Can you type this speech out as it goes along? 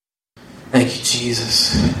Thank you,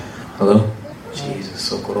 Jesus. Hello? Jesus.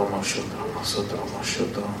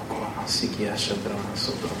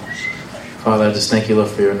 Father, I just thank you, Lord,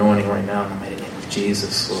 for your anointing right now in the mighty name of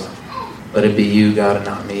Jesus, Lord. Let it be you, God, and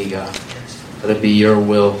not me, God. Let it be your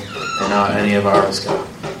will and not any of ours, God.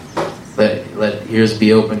 Let ears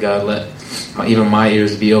be open, God. Let even my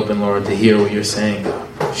ears be open, Lord, to hear what you're saying, God.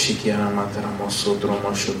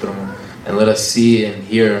 And let us see and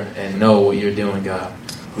hear and know what you're doing, God.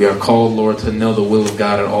 We are called, Lord, to know the will of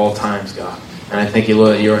God at all times, God. And I thank you,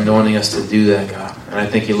 Lord, that you're anointing us to do that, God. And I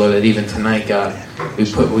thank you, Lord, that even tonight, God, we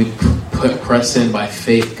press in by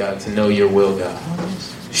faith, God, to know your will, God.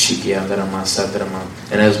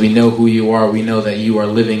 And as we know who you are, we know that you are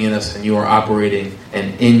living in us and you are operating,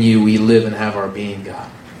 and in you we live and have our being, God.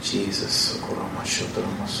 Jesus.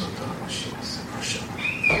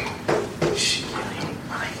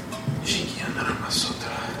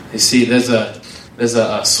 You see, there's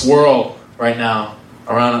a swirl right now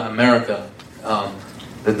around America.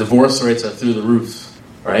 The divorce rates are through the roof,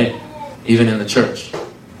 right? Even in the church.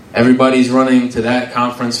 Everybody's running to that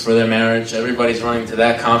conference for their marriage. Everybody's running to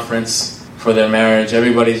that conference for their marriage.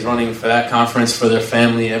 Everybody's running for that conference for their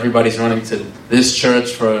family. Everybody's running to this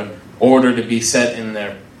church for order to be set in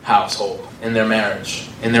their household, in their marriage,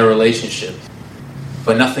 in their relationship.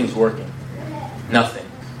 But nothing's working. Nothing.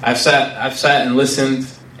 I've sat and listened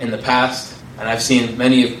in the past, and I've seen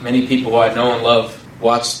many people who I know and love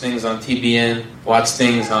watch things on TBN, watch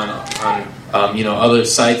things on other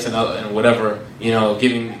sites and whatever,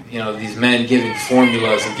 giving these men giving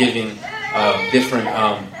formulas and giving different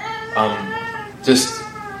just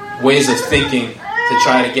ways of thinking to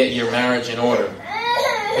try to get your marriage in order,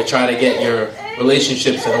 to try to get your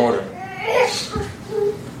relationships in order.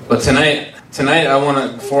 But tonight I want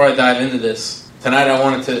to, before I dive into this, tonight I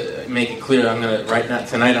wanted to make it clear.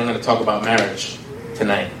 Tonight I'm going to talk about marriage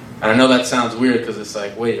tonight. And I know that sounds weird because it's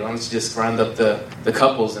like, wait, why don't you just round up the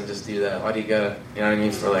couples and just do that? Why do you gotta, you know what I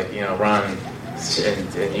mean, for Ron and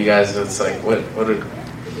you guys? It's like, why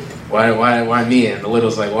me? And the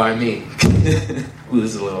little's like, why me? Ooh,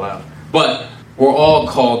 this is a little loud. But we're all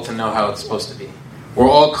called to know how it's supposed to be. We're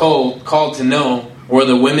all called to know where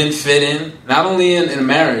the women fit in, not only in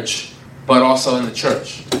marriage, but also in the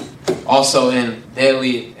church, also in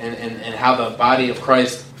daily and how the body of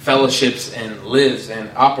Christ fellowships and lives and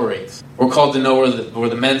operates. We're called to know where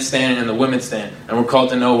the men stand and the women stand, and we're called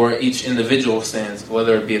to know where each individual stands,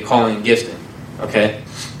 whether it be a calling and gifting. Okay,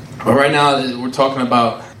 but right now we're talking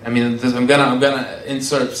about. I'm gonna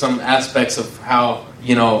insert some aspects of how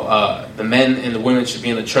the men and the women should be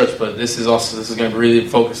in the church, but this is going to be really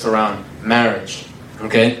focused around marriage.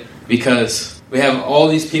 Okay, because we have all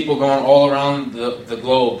these people going all around the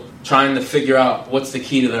globe trying to figure out what's the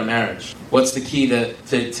key to their marriage. What's the key to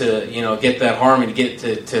get that harmony,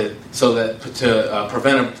 to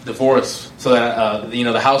prevent a divorce, so that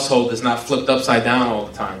the household is not flipped upside down all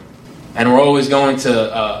the time. And we're always going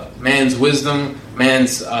to man's wisdom,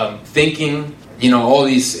 man's thinking, all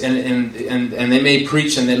these, and they may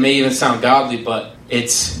preach and they may even sound godly, but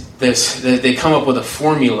they come up with a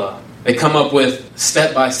formula. They come up with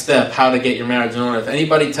step by step how to get your marriage in order. If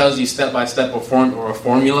anybody tells you step by step or a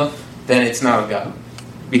formula, then it's not of God.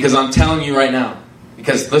 Because I'm telling you right now,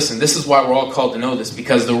 because listen, this is why we're all called to know this.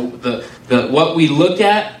 Because the what we look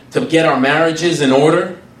at to get our marriages in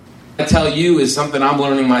order, I tell you, is something I'm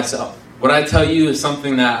learning myself. What I tell you is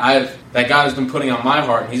something that God has been putting on my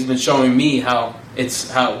heart. He's been showing me how He's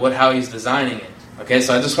designing it. Okay,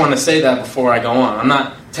 so I just want to say that before I go on. I'm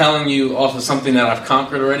not telling you off of something that I've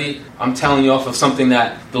conquered already. I'm telling you off of something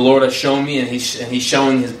that the Lord has shown me, and He's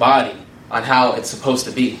showing His body on how it's supposed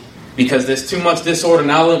to be. Because there's too much disorder,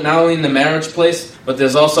 not only in the marriage place, but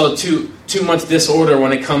there's also too much disorder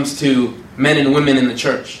when it comes to men and women in the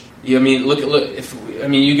church. You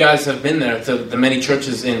guys have been there to the many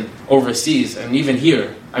churches in overseas and even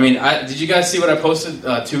here. Did you guys see what I posted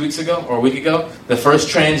 2 weeks ago or a week ago? The first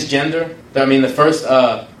transgender, the first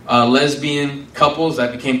lesbian couples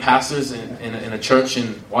that became pastors in a church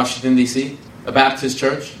in Washington, D.C., a Baptist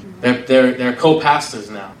church. They're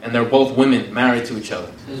co-pastors now, and they're both women married to each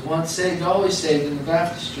other. There's once saved, always saved in the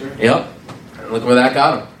Baptist church. Yep, and look where that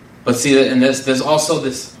got them. But see, and there's also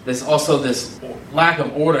this lack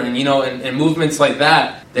of order, and and movements like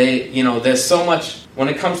that. There's so much when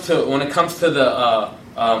it comes to the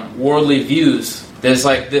worldly views. There's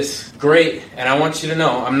like this great, and I want you to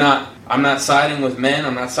know, I'm not siding with men.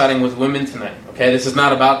 I'm not siding with women tonight. Okay, this is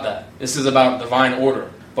not about that. This is about divine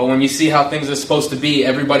order. But when you see how things are supposed to be,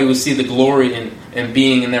 everybody will see the glory in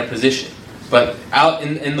being in their position. But out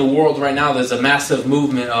in the world right now, there's a massive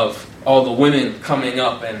movement of all the women coming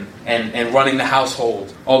up and running the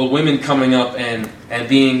household, all the women coming up and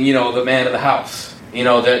being, the man of the house.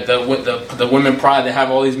 The women pride, they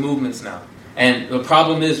have all these movements now. And the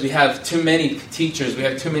problem is we have too many teachers, we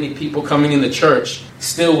have too many people coming in the church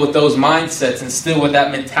still with those mindsets and still with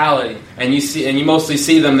that mentality. And you mostly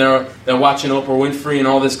see them, they're watching Oprah Winfrey and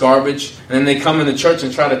all this garbage, and then they come in the church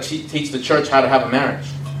and try to teach the church how to have a marriage.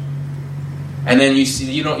 And then you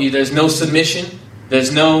see, there's no submission,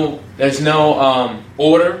 there's no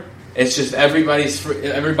order. It's just everybody,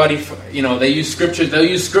 they use scriptures. They'll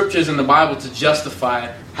use scriptures in the Bible to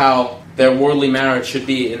justify how their worldly marriage should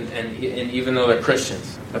be, and even though they're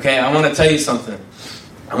Christians. Okay, I want to tell you something.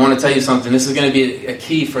 This is going to be a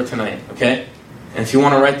key for tonight. Okay, and if you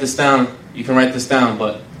want to write this down, you can write this down.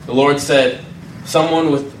 But the Lord said,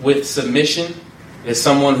 someone with submission is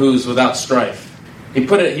someone who's without strife. He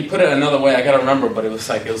put it another way. I got to remember, but it was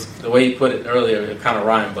the way he put it earlier. It kind of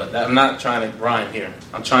rhymed, but I'm not trying to rhyme here.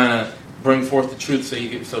 I'm trying to bring forth the truth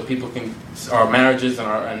so people can, our marriages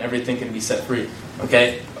and everything can be set free.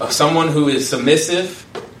 Okay, someone who is submissive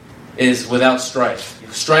is without strife.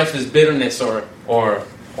 Strife is bitterness or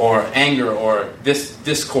anger or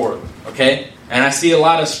discord. Okay, and I see a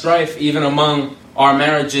lot of strife even among our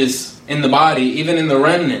marriages in the body, even in the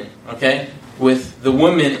remnant. Okay, with the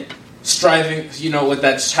women striving, with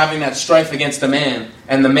that, having that strife against the man,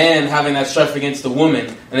 and the man having that strife against the woman,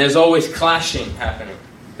 and there's always clashing happening.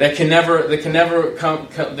 There can never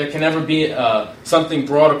be something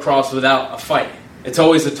brought across without a fight. It's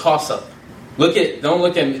always a toss-up. Don't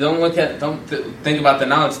think about the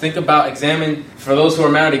knowledge. Examine, for those who are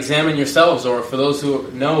married, examine yourselves, or for those who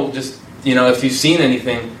know, just, if you've seen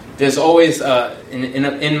anything, there's always,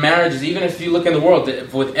 in marriages, even if you look in the world,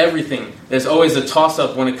 with everything, there's always a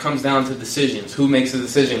toss-up when it comes down to decisions. Who makes a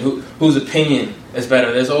decision? Whose opinion is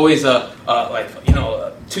better? There's always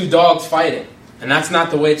two dogs fighting. And that's not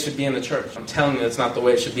the way it should be in the church. I'm telling you, that's not the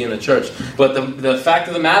way it should be in the church. But the fact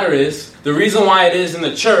of the matter is, the reason why it is in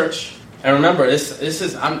the church, and remember, this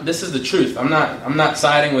is the truth. I'm not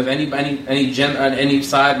siding with any gender, any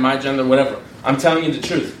side, my gender, whatever. I'm telling you the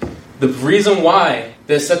truth. The reason why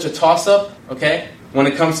there's such a toss-up, okay, when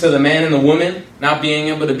it comes to the man and the woman not being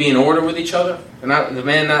able to be in order with each other,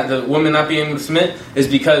 the woman not being able to submit, is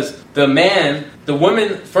because the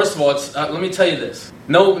woman. First of all, let me tell you this: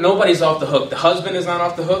 nobody's off the hook. The husband is not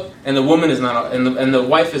off the hook, and the woman is not, and the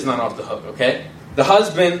wife is not off the hook. Okay, the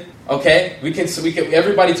husband. Okay, we can.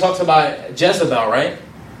 Everybody talks about Jezebel, right?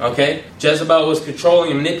 Okay, Jezebel was controlling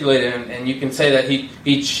and manipulating, and you can say that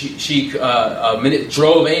she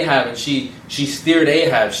drove Ahab, and she steered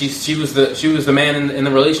Ahab. She was the man in the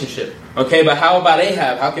relationship. Okay, but how about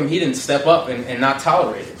Ahab? How come he didn't step up and not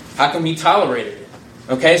tolerate it? How come he tolerated it?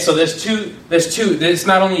 Okay, so there's two. It's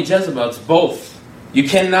not only Jezebel; it's both. You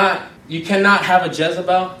cannot have a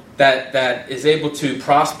Jezebel that is able to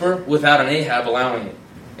prosper without an Ahab allowing it.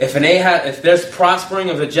 If there's prospering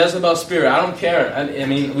of the Jezebel spirit, I don't care. I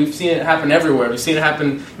mean, we've seen it happen everywhere. We've seen it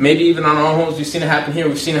happen maybe even on our homes. We've seen it happen here.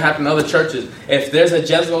 We've seen it happen in other churches. If there's a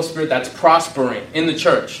Jezebel spirit that's prospering in the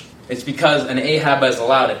church, it's because an Ahab has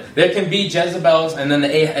allowed it. There can be Jezebels, and then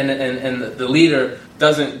the leader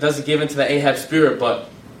doesn't give into the Ahab spirit. But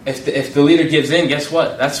if the leader gives in, guess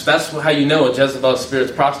what? That's how you know a Jezebel spirit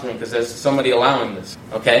is prospering, because there's somebody allowing this.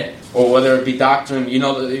 Okay, or whether it be doctrine,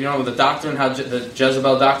 the doctrine, how the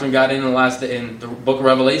Jezebel doctrine got in the book of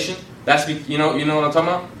Revelation. That's you know what I'm talking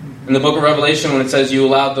about. In the book of Revelation, when it says you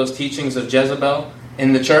allowed those teachings of Jezebel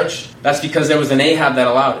in the church, that's because there was an Ahab that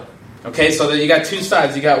allowed it. Okay, so you got two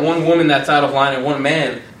sides. You got one woman that's out of line and one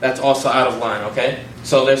man that's also out of line. Okay,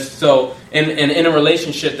 so in a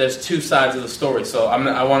relationship, there's two sides of the story. So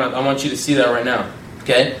I want you to see that right now.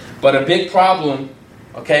 Okay, but a big problem.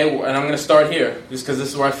 Okay, and I'm going to start here just because this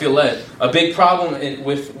is where I feel led. A big problem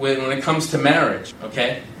when it comes to marriage.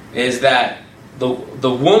 Okay, is that the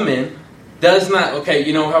woman does not. Okay,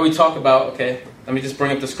 you know how we talk about. Okay, let me just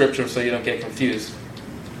bring up the scripture so you don't get confused.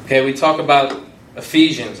 Okay, we talk about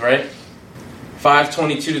Ephesians, right?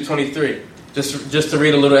 5:22-23. Just to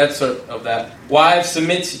read a little excerpt of that. Wives,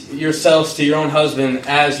 submit yourselves to your own husband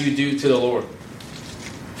as you do to the Lord.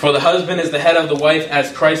 For the husband is the head of the wife,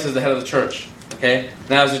 as Christ is the head of the church. Okay?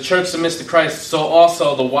 Now, as the church submits to Christ, so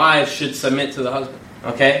also the wives should submit to the husband.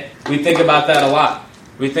 Okay? We think about that a lot.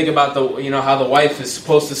 We think about how the wife is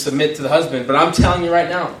supposed to submit to the husband. But I'm telling you right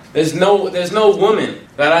now, there's no woman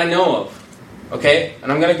that I know of. Okay?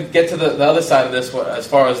 And I'm going to get to the other side of this as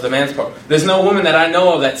far as the man's part. There's no woman that I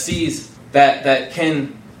know of that sees that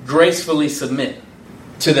can gracefully submit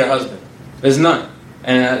to their husband. There's none.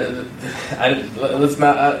 And let's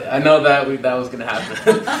not. I know that was going to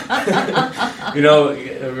happen. You know,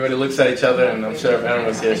 everybody looks at each other, and I'm sure if Erin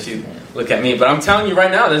was here, she'd look at me. But I'm telling you right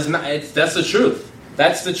now, that's the truth.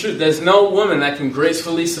 That's the truth. There's no woman that can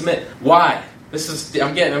gracefully submit. Why? This is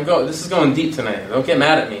going deep tonight. Don't get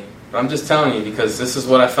mad at me. But I'm just telling you because this is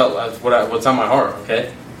what I felt. What's on my heart.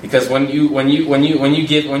 Okay? Because when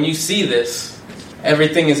you see this,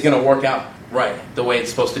 everything is going to work out right the way it's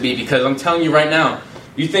supposed to be. Because I'm telling you right now.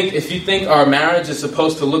 If you think our marriage is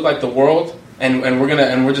supposed to look like the world, and we're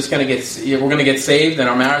gonna get saved, and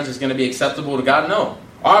our marriage is gonna be acceptable to God, no.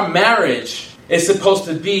 Our marriage is supposed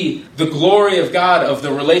to be the glory of God, of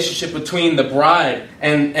the relationship between the bride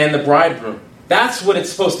and the bridegroom. That's what it's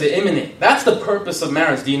supposed to emanate. That's the purpose of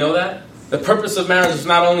marriage. Do you know that? The purpose of marriage is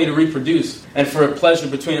not only to reproduce and for a pleasure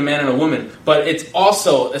between a man and a woman, but it's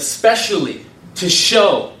also especially to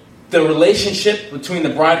show the relationship between the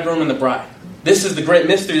bridegroom and the bride. This is the great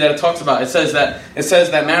mystery that it talks about. It says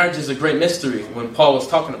that marriage is a great mystery when Paul was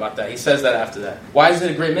talking about that. He says that after that. Why is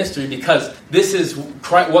it a great mystery? Because this is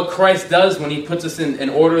what Christ does when he puts us in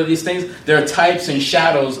order of these things. There are types and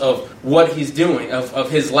shadows of what he's doing,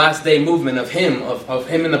 of his last day movement, of him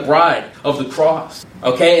and the bride, of the cross.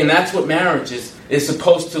 Okay? And that's what marriage is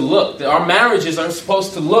supposed to look. Our marriages are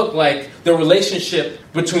supposed to look like the relationship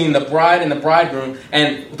between the bride and the bridegroom,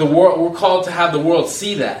 and the world. We're called to have the world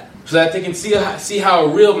see that. So that they can see how a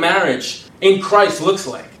real marriage in Christ looks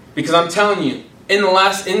like. Because I'm telling you, in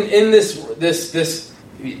this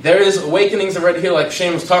there is awakenings already here, like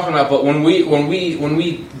Shane was talking about. But when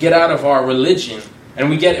we get out of our religion and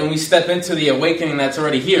we step into the awakening that's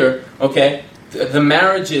already here, okay, the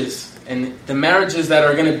marriages that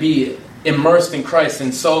are going to be immersed in Christ,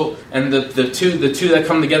 and the two that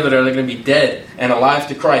come together, they're going to be dead and alive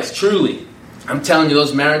to Christ, truly. I'm telling you,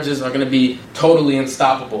 those marriages are going to be totally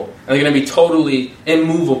unstoppable. And they're going to be totally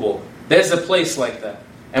immovable. There's a place like that.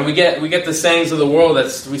 And we get the sayings of the world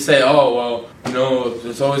that we say, oh, well, you know,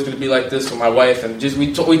 it's always going to be like this with my wife. And just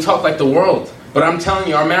we talk like the world. But I'm telling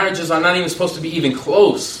you, our marriages are not even supposed to be even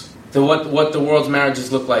close to what the world's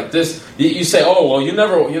marriages look like. This, you say, oh, well, you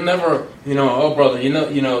never, you know, oh, brother,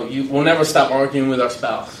 we'll never stop arguing with our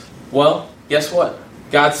spouse. Well, guess what?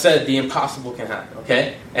 God said the impossible can happen,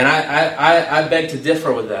 okay? And I beg to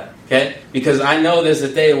differ with that, okay? Because I know there's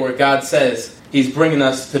a day where God says he's bringing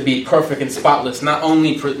us to be perfect and spotless, not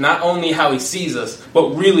only how he sees us, but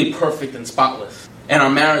really perfect and spotless. And our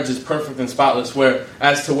marriage is perfect and spotless, where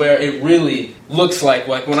it really looks like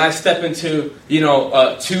when I step into,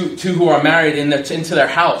 two who are married into their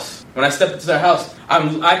house. When I step into their house,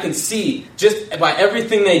 I can see, just by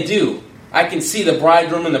everything they do, I can see the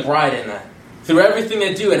bridegroom and the bride in that. Through everything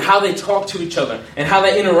they do and how they talk to each other and how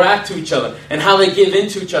they interact to each other and how they give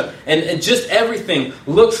into each other. And just everything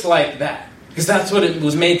looks like that. Because that's what it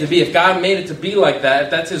was made to be. If God made it to be like that,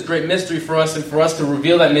 if that's his great mystery for us and for us to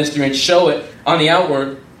reveal that mystery and show it on the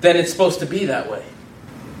outward, then it's supposed to be that way.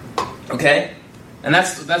 Okay? And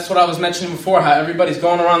that's what I was mentioning before, how everybody's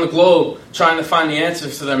going around the globe trying to find the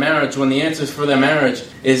answers to their marriage when the answers for their marriage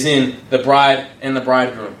is in the bride and the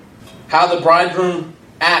bridegroom. How the bridegroom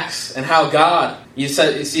acts and how God, it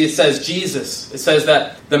says Jesus. It says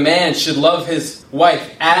that the man should love his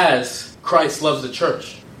wife as Christ loves the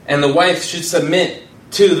church. And the wife should submit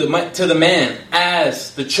to the man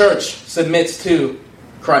as the church submits to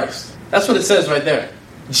Christ. That's what it says right there.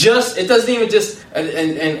 It doesn't even just,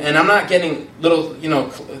 and I'm not getting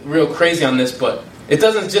real crazy on this, but it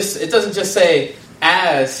doesn't just say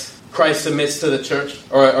as Christ submits to the church,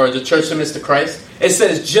 or the church submits to Christ. It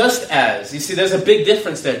says just as. You see, there's a big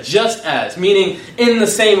difference there. Just as, meaning in the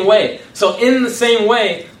same way. So in the same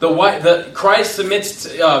way, Christ submits.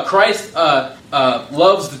 Christ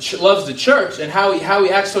loves the church, and how he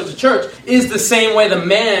acts towards the church is the same way the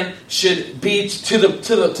man should be to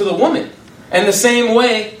the woman. And the same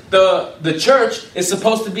way the church is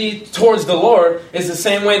supposed to be towards the Lord is the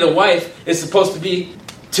same way the wife is supposed to be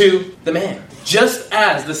to the man. Just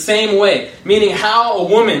as, the same way. Meaning how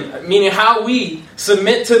we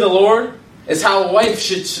submit to the Lord is how a wife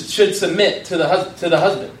should submit to the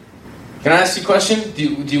husband. Can I ask you a question?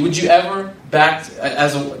 Would you ever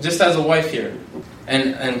as a wife here?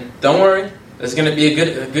 And don't worry, there's going to be a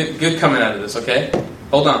good coming out of this, okay?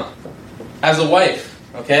 Hold on. As a wife,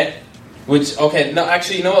 okay?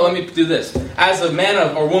 Actually, you know what? Let me do this. As a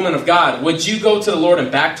man or woman of God, would you go to the Lord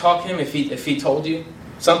and backtalk him if he told you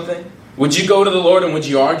something? Would you go to the Lord and would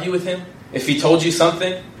you argue with him if he told you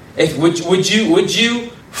something? Would you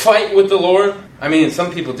fight with the Lord? I mean,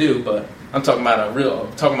 some people do, but I'm talking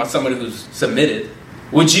about somebody who's submitted.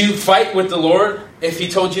 Would you fight with the Lord if He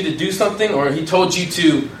told you to do something, or He told you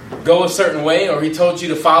to go a certain way, or He told you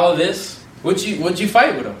to follow this? Would you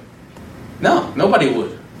fight with Him? No, nobody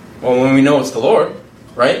would. Well, when we know it's the Lord,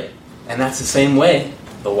 right? And that's the same way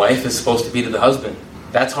the wife is supposed to be to the husband.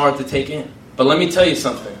 That's hard to take in. But let me tell you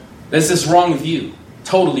something. There's this wrong view,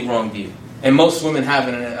 totally wrong view, and most women have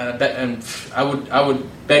it. And I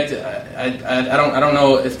would beg to. I don't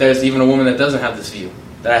know if there's even a woman that doesn't have this view.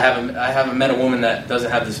 That I haven't met a woman that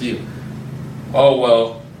doesn't have this view. Oh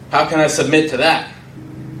well, how can I submit to that?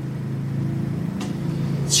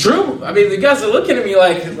 It's true. I mean, the guys are looking at me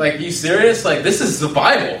like, you serious? Like, this is the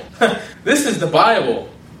Bible. This is the Bible.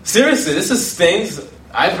 Seriously, this is things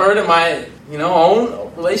I've heard in my,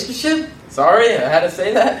 own relationship. Sorry, I had to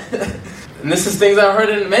say that. And this is things I've heard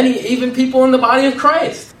in many, even people in the body of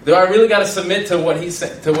Christ. Do I really got to submit to what he's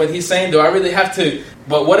saying? Do I really have to?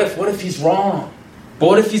 But what if he's wrong? But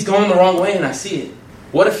what if he's going the wrong way and I see it?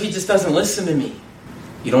 What if he just doesn't listen to me?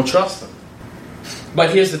 You don't trust him.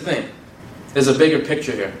 But here's the thing. There's a bigger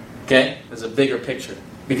picture here, okay? There's a bigger picture.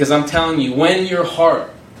 Because I'm telling you, when your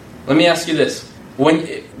heart... Let me ask you this.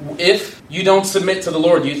 If you don't submit to the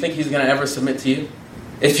Lord, do you think He's going to ever submit to you?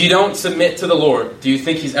 If you don't submit to the Lord, do you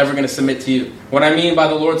think He's ever going to submit to you? What I mean by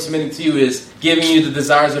the Lord submitting to you is giving you the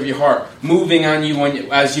desires of your heart, moving on you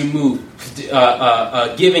as you move,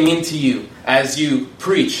 giving into you as you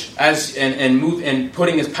preach, and move and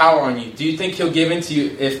putting His power on you. Do you think He'll give into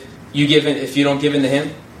you if you don't give in to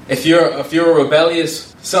Him? If you're a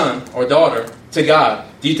rebellious son or daughter to God,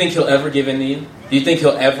 do you think He'll ever give in to you? Do you think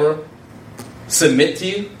He'll ever submit to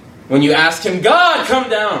you? When you ask Him, God, come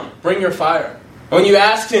down, bring your fire. When you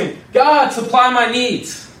ask Him, God, supply my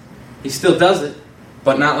needs, He still does it,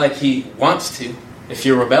 but not like He wants to if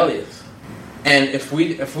you're rebellious. And if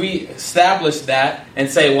we establish that and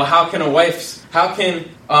say, well, how can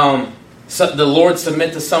the Lord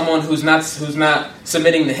submit to someone who's not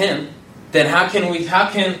submitting to Him? Then how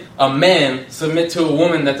can a man submit to a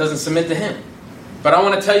woman that doesn't submit to him? But I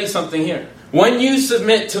want to tell you something here. When you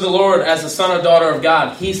submit to the Lord as a son or daughter of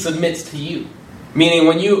God, He submits to you. Meaning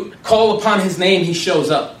when you call upon His name, He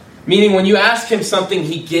shows up. Meaning when you ask Him something,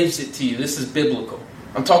 He gives it to you. This is biblical.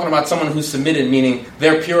 I'm talking about someone who's submitted, meaning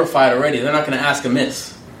they're purified already. They're not going to ask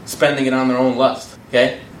amiss, spending it on their own lust.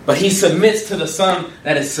 Okay? But He submits to the son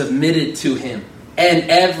that is submitted to Him in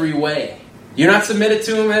every way. You're not submitted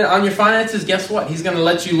to Him on your finances, guess what? He's going to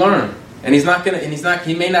let you learn. And He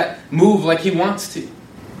may not move like He wants to.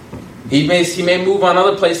 He may move on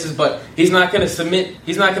other places, but He's not going to submit.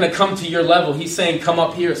 He's not going to come to your level. He's saying, come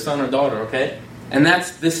up here, son or daughter, okay? And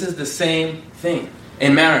this is the same thing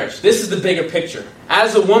in marriage. This is the bigger picture.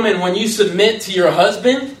 As a woman, when you submit to your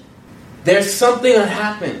husband, there's something that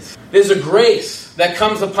happens. There's a grace that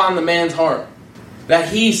comes upon the man's heart that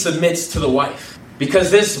he submits to the wife.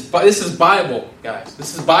 Because this is Bible, guys.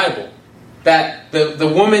 This is Bible. That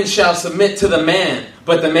the woman shall submit to the man,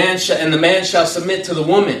 but the man shall submit to the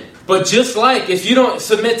woman. But just like if you don't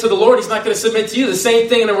submit to the Lord, He's not going to submit to you. The same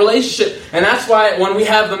thing in a relationship. And that's why when we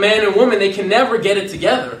have the man and woman, they can never get it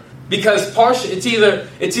together. Because it's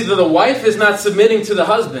either the wife is not submitting to the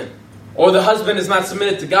husband, or the husband is not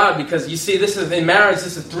submitted to God. Because you see, this is in marriage,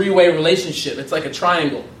 this is a three-way relationship. It's like a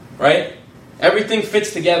triangle, right? Everything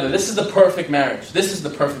fits together. This is the perfect marriage. This is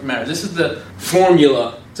the perfect marriage. This is the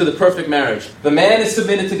formula to the perfect marriage. The man is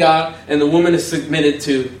submitted to God, and the woman is submitted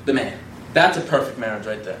to the man. That's a perfect marriage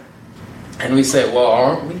right there. And we say, well,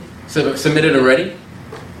 aren't we submitted already?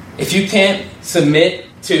 If you can't submit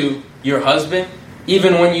to your husband,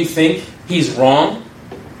 even when you think he's wrong,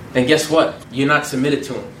 then guess what? You're not submitted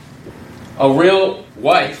to him. A real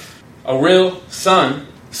wife, a real son,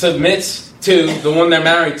 submits to the one they're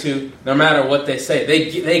married to, no matter what they say.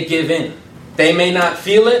 They give in. They may not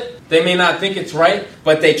feel it. They may not think it's right,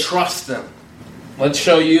 but they trust them. Let's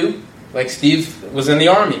show you, like Steve was in the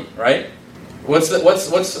army, right? What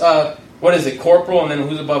is it? Corporal, and then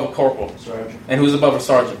who's above a corporal? Sergeant. And who's above a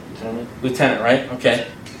sergeant? Lieutenant, right? Okay.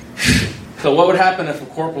 So what would happen if a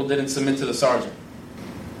corporal didn't submit to the sergeant?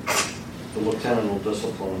 The lieutenant will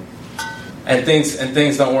discipline him. And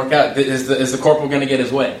things don't work out. Is the corporal going to get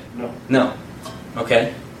his way? No.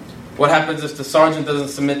 Okay. What happens if the sergeant doesn't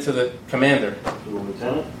submit to the commander? To the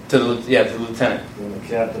lieutenant? To the lieutenant. Then the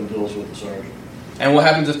captain deals with the sergeant. And what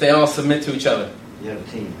happens if they all submit to each other? You have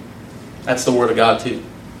a team. That's the word of God too.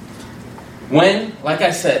 Like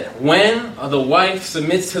I said, when the wife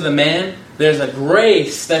submits to the man, there's a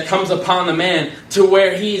grace that comes upon the man to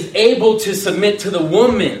where he's able to submit to the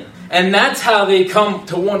woman. And that's how they come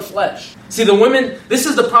to one flesh. See, the women, this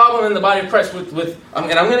is the problem in the body of Christ and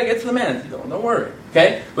I'm going to get to the men, don't worry,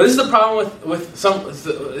 okay? But this is the problem with some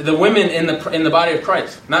the women in the body of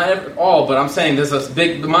Christ. Not all, but I'm saying there's a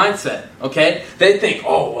big mindset, okay? They think,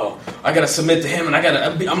 oh, well, I got to submit to him, and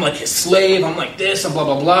I'm like his slave, I'm like this, and blah,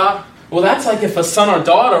 blah, blah. Well, that's like if a son or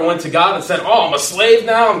daughter went to God and said, oh, I'm a slave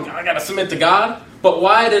now, I got to submit to God. But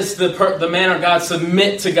why does the man or God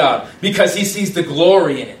submit to God? Because he sees the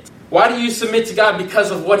glory in it. Why do you submit to God?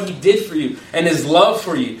 Because of what he did for you and his love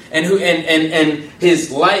for you and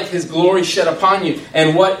his life, his glory shed upon you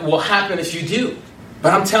and what will happen if you do.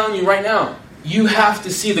 But I'm telling you right now, you have to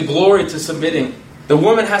see the glory to submitting. The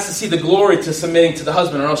woman has to see the glory to submitting to the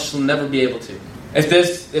husband, or else she'll never be able to.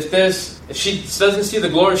 If she doesn't see the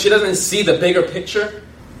glory, she doesn't see the bigger picture,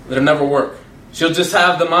 it'll never work. She'll just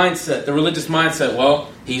have the mindset, the religious mindset. Well,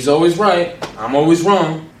 he's always right, I'm always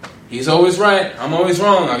wrong. He's always right, I'm always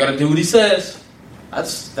wrong. I got to do what he says.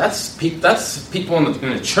 That's people in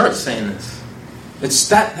the church saying this.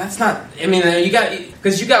 That's not. I mean, you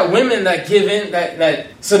got women that give in, that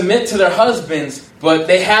submit to their husbands, but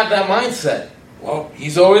they have that mindset. Well,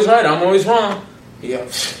 he's always right, I'm always wrong. Yeah,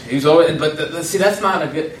 he's always. But see, that's not a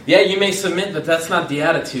good. Yeah, you may submit, but that's not the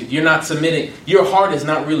attitude. You're not submitting. Your heart is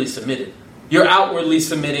not really submitted. You're outwardly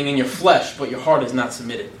submitting in your flesh, but your heart is not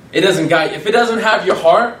submitted. It doesn't guide. If it doesn't have your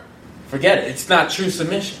heart, forget it. It's not true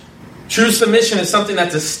submission. True submission is something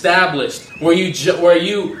that's established, where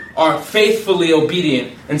you are faithfully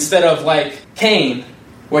obedient, instead of like Cain,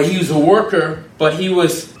 where he was a worker, but he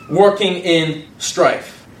was working in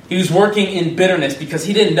strife. He was working in bitterness because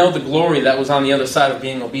he didn't know the glory that was on the other side of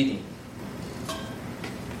being obedient.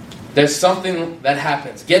 There's something that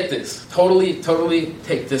happens. Get this. Totally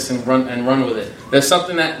take this and run with it.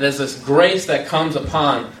 There's this grace that comes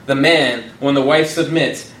upon the man when the wife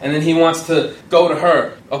submits, and then he wants to go to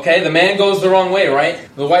her. Okay, the man goes the wrong way, right?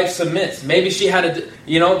 The wife submits. Maybe she had it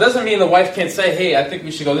doesn't mean the wife can't say, hey, I think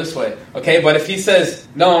we should go this way. Okay, but if he says,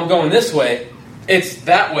 no, I'm going this way, it's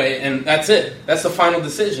that way, and that's it. That's the final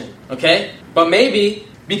decision. Okay? But maybe,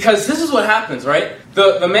 because this is what happens, right?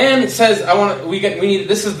 The man says, we need,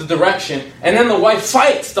 this is the direction, and then the wife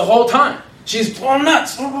fights the whole time. She's going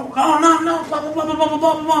nuts. Oh, no, blah, blah, blah, blah, blah,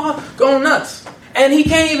 blah, blah, blah, going nuts. And he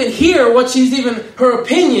can't even hear her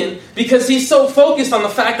opinion, because he's so focused on the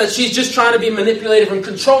fact that she's just trying to be manipulative and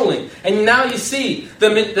controlling. And now you see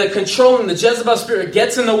the controlling, the Jezebel spirit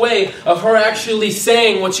gets in the way of her actually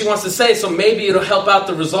saying what she wants to say, so maybe it'll help out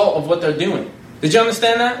the result of what they're doing. Did you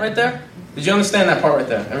understand that right there? Did you understand that part right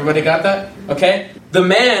there? Everybody got that? Okay? The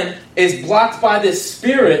man is blocked by this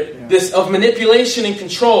spirit, this of manipulation and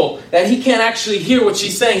control, that he can't actually hear what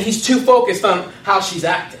she's saying. He's too focused on how she's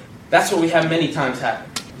acting. That's what we have many times happen.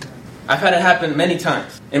 I've had it happen many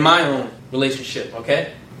times in my own relationship,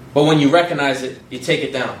 okay? But when you recognize it, you take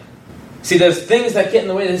it down. See, there's things that get in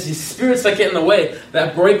the way. There's these spirits that get in the way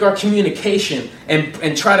that break our communication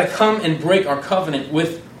and try to come and break our covenant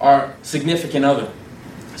with our significant other.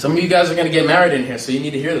 Some of you guys are going to get married in here, so you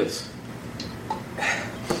need to hear this.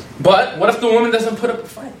 But what if the woman doesn't put up a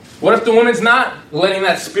fight? What if the woman's not letting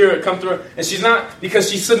that spirit come through, and she's not, because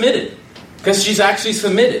she's submitted, because she's actually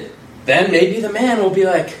submitted? Then maybe the man will be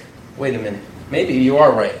like, wait a minute, maybe you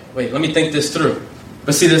are right. Wait, let me think this through.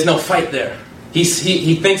 But see, there's no fight there. He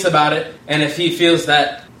thinks about it, and if he feels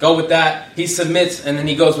that, go with that, he submits, and then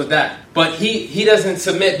he goes with that. But he doesn't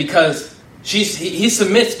submit because he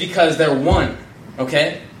submits because they're one,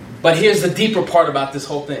 okay? But here's the deeper part about this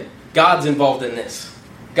whole thing. God's involved in this.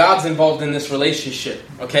 God's involved in this relationship,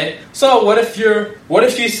 okay? So what if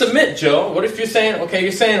you submit, Joe? What if you're saying,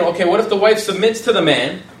 what if the wife submits to the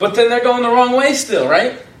man, but then they're going the wrong way still,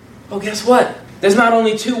 right? Oh, guess what? There's not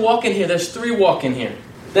only 2 walking here, there's 3 walking here.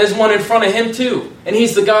 There's one in front of him too, and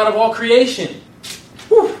he's the God of all creation.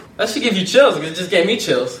 Whew, that should give you chills, because it just gave me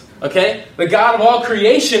chills, okay? The God of all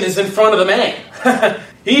creation is in front of the man.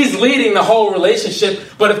 He's leading the whole relationship,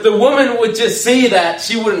 but if the woman would just see that,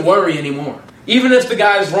 she wouldn't worry anymore. Even if the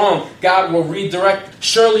guy's wrong, God will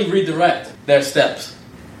surely redirect their steps.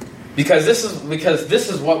 Because this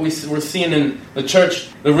is what we're seeing in the church,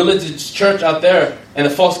 the religious church out there, and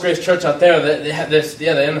the false grace church out there. They have this,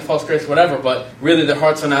 they're in the false grace, whatever, but really their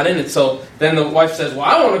hearts are not in it. So then the wife says, well,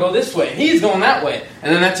 I want to go this way. He's going that way.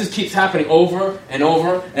 And then that just keeps happening over and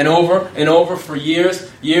over and over and over for years.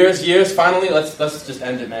 Finally, let's just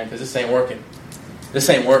end it, man, because this ain't working. This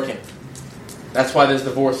ain't working. That's why there's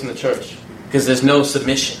divorce in the church, because there's no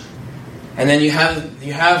submission. And then you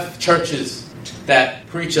have churches that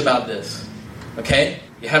preach about this, okay?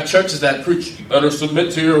 You have churches that preach, you better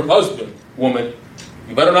submit to your husband, woman.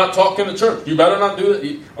 You better not talk in the church. You better not do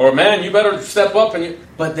it. Or man, you better step up.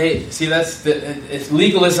 But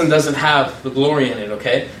legalism doesn't have the glory in it,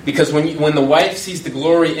 okay? Because when the wife sees the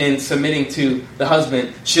glory in submitting to the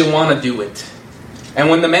husband, she'll want to do it. And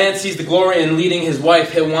when the man sees the glory in leading his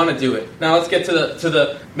wife, he'll want to do it. Now let's get to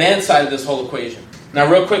the man side of this whole equation.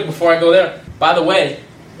 Now real quick before I go there, by the way,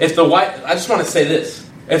 if the wife, I just want to say this.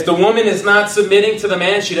 If the woman is not submitting to the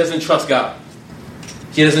man, she doesn't trust God.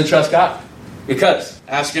 She doesn't trust God. Because,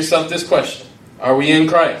 ask yourself this question. Are we in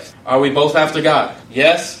Christ? Are we both after God?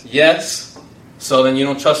 Yes, yes. So then you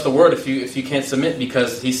don't trust the word if you can't submit,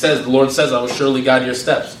 because the Lord says, I will surely guide your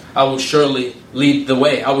steps. I will surely lead the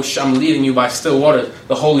way. I'm leading you by still waters.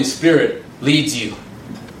 The Holy Spirit leads you.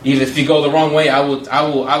 Even if you go the wrong way, I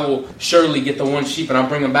will surely get the one sheep and I'll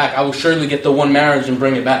bring him back. I will surely get the one marriage and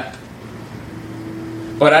bring it back.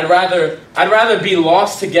 But I'd rather be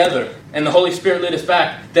lost together and the Holy Spirit lead us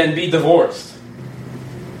back than be divorced.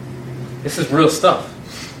 This is real stuff.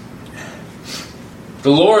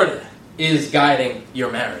 The Lord is guiding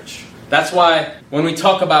your marriage. That's why when we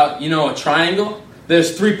talk about, a triangle,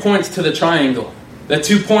 there's 3 points to the triangle. The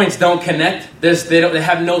 2 points don't connect. They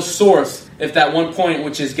have no source if that one point,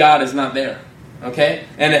 which is God, is not there. Okay?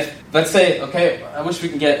 And if, let's say, okay, I wish we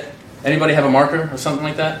could get, anybody have a marker or something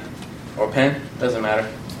like that? Or a pen? Doesn't matter.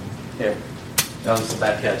 Here. That was a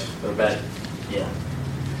bad catch. Or bad. Yeah.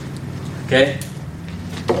 Okay?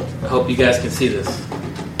 I hope you guys can see this.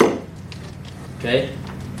 Okay?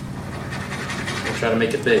 I'll try to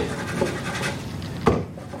make it big.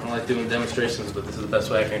 I don't like doing demonstrations, but this is the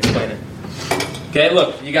best way I can explain it. Okay,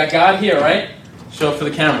 look. You got God here, right? Show it for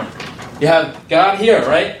the camera. You have God here,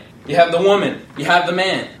 right? You have the woman. You have the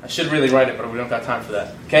man. I should really write it, but we don't got time for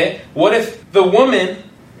that. Okay? What if the woman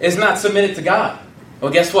is not submitted to God?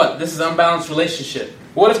 Well, guess what? This is an unbalanced relationship.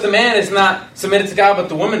 What if the man is not submitted to God, but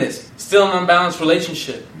the woman is? Still an unbalanced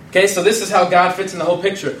relationship. Okay, so this is how God fits in the whole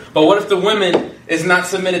picture. But what if the woman is not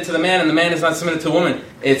submitted to the man and the man is not submitted to the woman?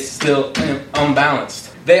 It's still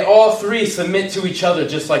unbalanced. They all three submit to each other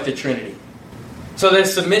just like the Trinity. So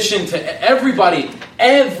there's submission to everybody.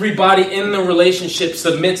 Everybody in the relationship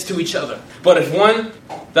submits to each other. But if one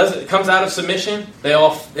comes out of submission, it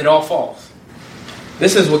all falls.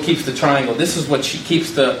 This is what keeps the triangle. This is what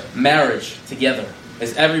keeps the marriage together.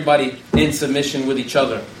 Is everybody in submission with each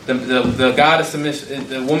other. The God is submission.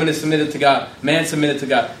 The woman is submitted to God. Man submitted to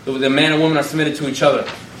God. The man and woman are submitted to each other.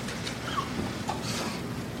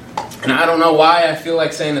 And I don't know why I feel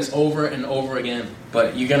like saying this over and over again,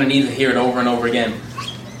 but you're going to need to hear it over and over again.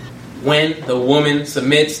 When the woman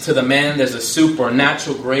submits to the man, there's a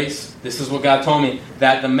supernatural grace. This is what God told me,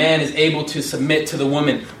 that the man is able to submit to the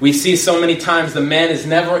woman. We see so many times the man is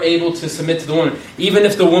never able to submit to the woman. Even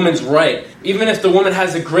if the woman's right, even if the woman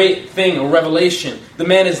has a great thing, a revelation, the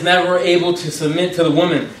man is never able to submit to the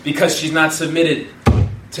woman because she's not submitted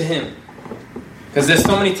to him. Because there's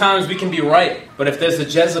so many times we can be right, but if there's a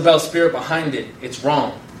Jezebel spirit behind it, it's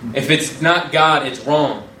wrong. If it's not God, it's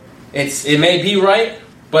wrong. It may be right,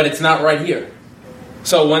 but it's not right here.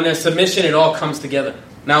 So when there's submission, it all comes together.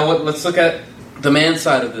 Now let's look at the man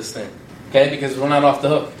side of this thing, okay? Because we're not off the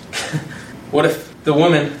hook. What if the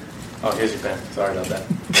woman... Oh, here's your pen. Sorry about that.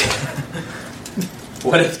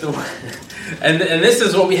 What if the... And this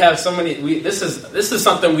is what we have so many... This is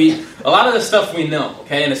something we... A lot of the stuff we know,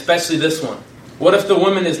 okay? And especially this one. What if the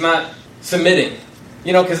woman is not submitting?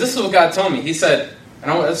 Because this is what God told me. He said... And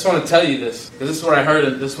I just want to tell you this, because this is what I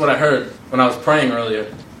heard. This is what I heard when I was praying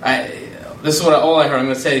earlier. This is all I heard. I'm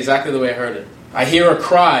going to say it exactly the way I heard it. I hear a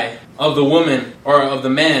cry of the woman or of the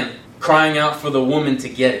man crying out for the woman to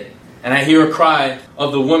get it. And I hear a cry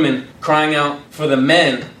of the woman crying out for the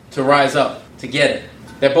men to rise up, to get it.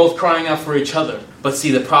 They're both crying out for each other. But see,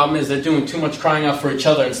 the problem is they're doing too much crying out for each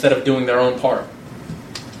other instead of doing their own part.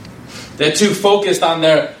 They're too focused on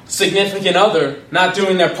their significant other not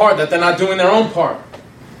doing their part, that they're not doing their own part.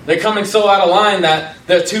 They're coming so out of line that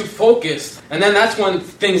they're too focused. And then that's when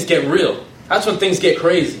things get real. That's when things get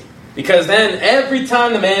crazy. Because then every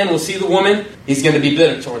time the man will see the woman, he's going to be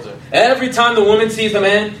bitter towards her. Every time the woman sees the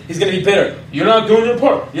man, he's going to be bitter. You're not doing your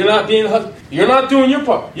part. You're not being the husband. You're not doing your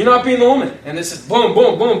part. You're not being the woman. And this is boom,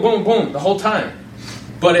 boom, boom, boom, boom the whole time.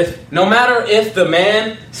 But no matter if the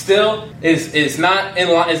man still is not in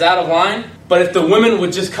line, is out of line, but if the woman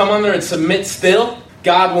would just come under and submit still,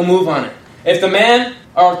 God will move on it. If the man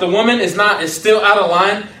or if the woman is still out of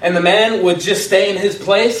line, and the man would just stay in his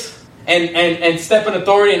place and step in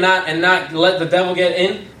authority and not let the devil get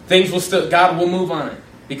in, God will move on it.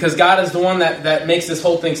 Because God is the one that makes this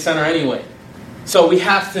whole thing center anyway. So we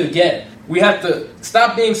have to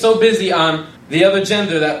stop being so busy on the other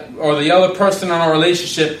gender or the other person in our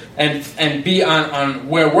relationship and be on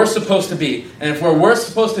where we're supposed to be. And if where we're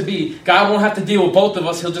supposed to be, God won't have to deal with both of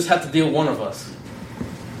us. He'll just have to deal with one of us.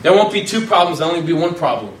 There won't be two problems. There'll only be one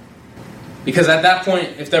problem. Because at that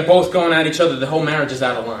point, if they're both going at each other, the whole marriage is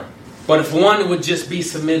out of line. But if one would just be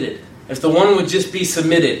submitted, if the one would just be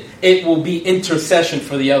submitted, it will be intercession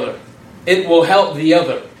for the other. It will help the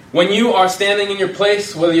other. When you are standing in your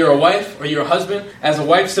place, whether you're a wife or you're a husband, as a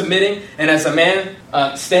wife submitting, and as a man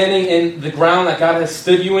standing in the ground that God has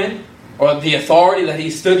stood you in, or the authority that He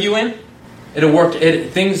stood you in, it'll work.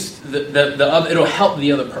 It'll help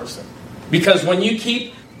the other person. Because when you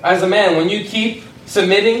keep, as a man, when you keep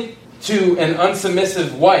submitting to an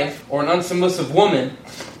unsubmissive wife or an unsubmissive woman,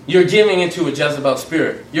 you're giving into a Jezebel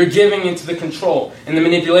spirit. You're giving into the control and the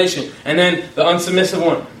manipulation. And then the unsubmissive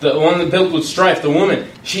one, the one that built with strife, the woman,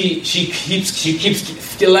 she keeps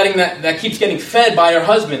letting that keeps getting fed by her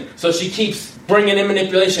husband. So she keeps bringing in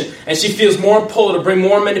manipulation, and she feels more pull to bring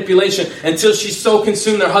more manipulation until she's so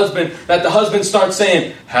consumed her husband that the husband starts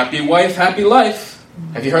saying, "Happy wife, happy life."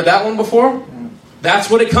 Have you heard that one before? That's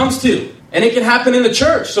what it comes to. And it can happen in the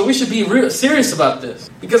church, so we should be real serious about this.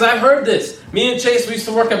 Because I've heard this. Me and Chase, we used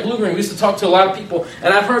to work at Blue Green. We used to talk to a lot of people.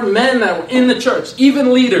 And I've heard men that were in the church,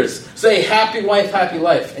 even leaders, say, "Happy wife, happy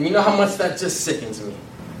life." And you know how much that just sickens me.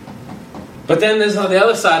 But then there's on the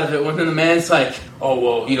other side of it, when the man's like, "Oh,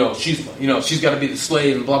 well, she's got to be the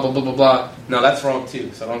slave," and blah, blah, blah, blah, blah. No, that's wrong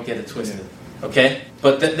too, so don't get it twisted. Okay?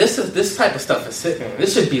 But this type of stuff is sickening.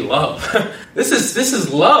 This should be love. This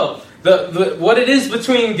is love. What it is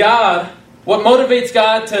between God. What motivates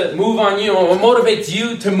God to move on you, and what motivates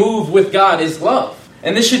you to move with God is love.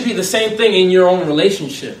 And this should be the same thing in your own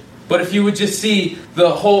relationship. But if you would just see the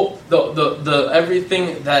whole, the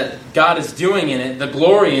everything that God is doing in it, the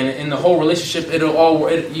glory in it, in the whole relationship, you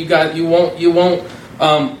won't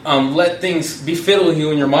let things befiddle you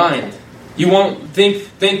in your mind. You won't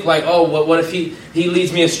think like, "Oh, well, what if he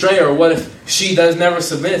leads me astray?" Or what if she never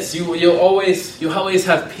submits? You'll always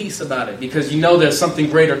have peace about it, because you know there's something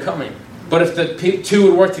greater coming. But if the two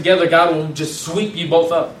would work together, God will just sweep you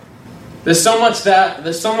both up. There's so much that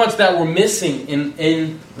we're missing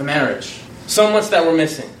in the marriage. So much that we're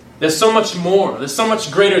missing. There's so much more. There's so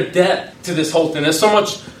much greater depth to this whole thing. There's so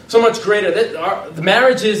much greater. The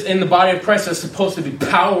marriages in the body of Christ are supposed to be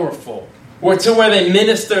powerful. Where they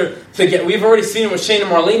minister together. We've already seen it with Shane and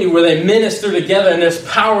Marlene, where they minister together, and there's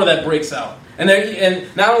power that breaks out. And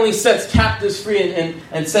not only sets captives free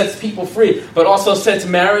and sets people free, but also sets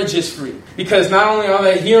marriages free. Because not only are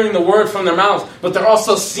they hearing the word from their mouths, but they're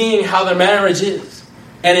also seeing how their marriage is.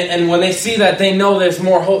 And when they see that, they know there's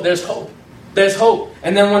more hope. There's hope. There's hope.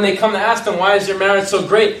 And then when they come to ask them, "Why is your marriage so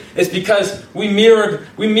great?" It's because we mirrored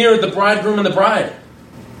the bridegroom and the bride.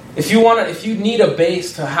 If you need a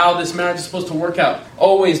base to how this marriage is supposed to work out,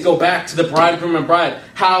 always go back to the bridegroom and bride.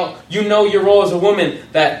 How you know your role as a woman,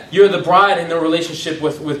 that you're the bride in the relationship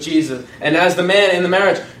with Jesus, and as the man in the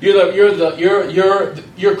marriage,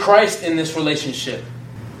 you're Christ in this relationship.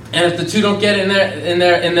 And if the two don't get in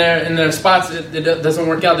their spots, it doesn't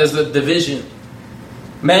work out. There's a division.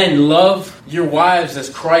 Men, love your wives as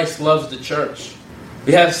Christ loves the church.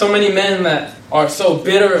 We have so many men that are so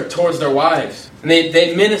bitter towards their wives. And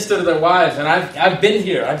they minister to their wives. And I've been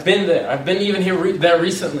here. I've been there. I've been even there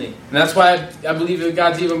recently. And that's why I believe that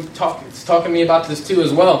God's even talking to me about this too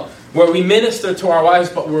as well. Where we minister to our wives,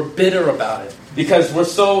 but we're bitter about it. Because we're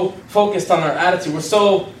so focused on our attitude.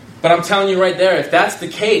 But I'm telling you right there, if that's the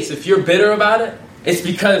case, if you're bitter about it, it's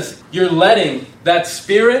because you're letting that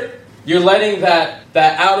spirit, you're letting that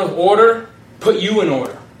out of order put you in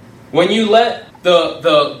order. When you let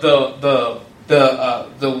the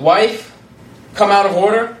wife come out of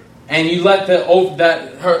order, and you let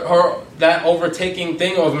that overtaking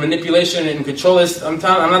thing of manipulation and control is. I'm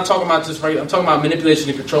not talking about just right. I'm talking about manipulation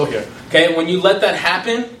and control here. Okay, when you let that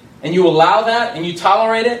happen and you allow that and you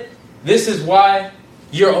tolerate it, this is why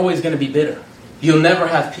you're always going to be bitter. You'll never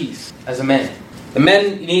have peace as a man. The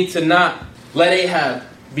men need to not let Ahab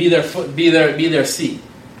be their seat.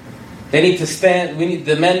 They need to stand.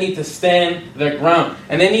 The men need to stand their ground,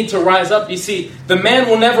 and they need to rise up. You see, the man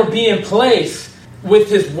will never be in place with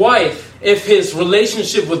his wife if his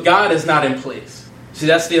relationship with God is not in place. See,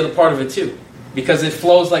 that's the other part of it too, because it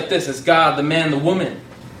flows like this: it's God, the man, the woman,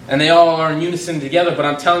 and they all are in unison together. But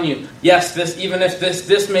I'm telling you, yes, even if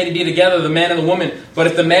this may be together, the man and the woman, but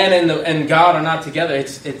if the man and God are not together,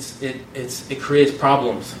 it creates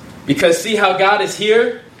problems. Because see how God is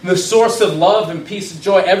here. The source of love and peace and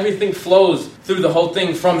joy, everything flows through the whole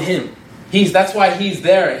thing from Him. That's why He's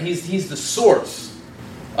there. He's the source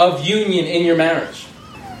of union in your marriage.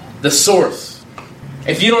 The source.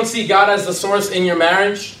 If you don't see God as the source in your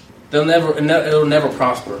marriage, it'll never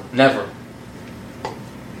prosper. Never.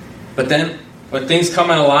 But then, when things come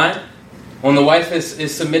in line, when the wife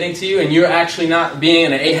is submitting to you and you're actually not being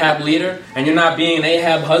an Ahab leader and you're not being an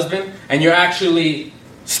Ahab husband and you're actually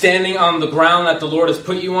standing on the ground that the Lord has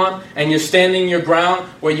put you on and you're standing your ground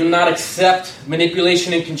where you not accept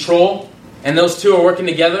manipulation and control and those two are working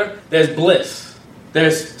together, there's bliss.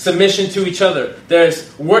 There's submission to each other.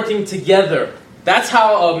 There's working together. That's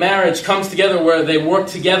how a marriage comes together, where they work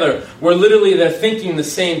together, where literally they're thinking the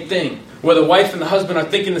same thing, where the wife and the husband are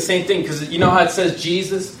thinking the same thing. Because you know how it says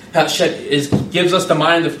Jesus gives us the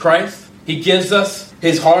mind of Christ? He gives us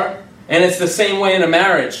his heart. And it's the same way in a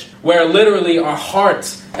marriage, where literally our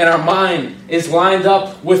hearts and our mind is lined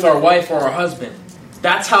up with our wife or our husband.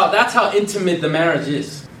 That's how intimate the marriage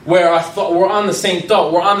is. Where we're on the same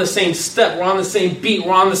thought, we're on the same step, we're on the same beat,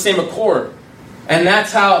 we're on the same accord. And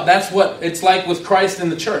that's what it's like with Christ in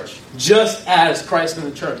the church. Just as Christ in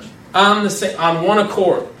the church. On one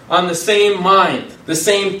accord, on the same mind, the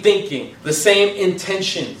same thinking, the same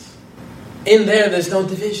intentions. In there's no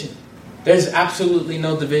division. There's absolutely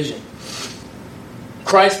no division.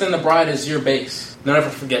 Christ and the bride is your base. Never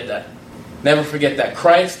forget that. Never forget that.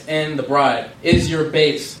 Christ and the bride is your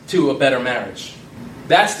base to a better marriage.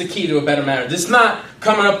 That's the key to a better marriage. It's not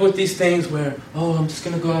coming up with these things where, I'm just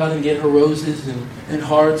going to go out and get her roses and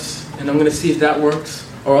hearts, and I'm going to see if that works.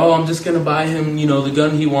 Or, I'm just going to buy him, the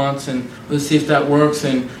gun he wants, and let's see if that works.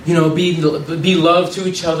 And, be love to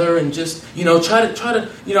each other, and just, try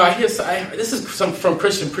to, I hear, this is from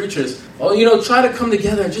Christian preachers. Try to come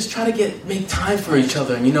together and just try to make time for each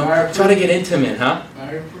other, and, try to get intimate, huh?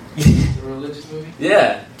 The religious movie?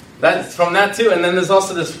 Yeah. That's from that too. And then there's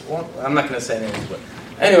also this, I'm not going to say names, but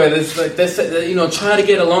anyway, there's like this, try to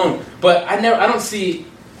get alone. But I don't see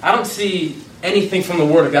anything from the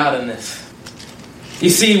Word of God in this. You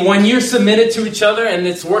see, when you're submitted to each other and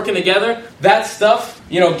it's working together, that stuff,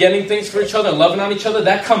 getting things for each other, loving on each other,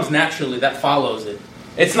 that comes naturally, that follows it.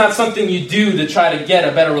 It's not something you do to try to get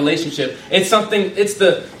a better relationship. It's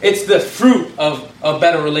the fruit of a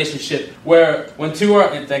better relationship, where when two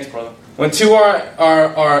are, and thanks brother, when two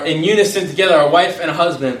are in unison together, a wife and a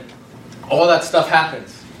husband, all that stuff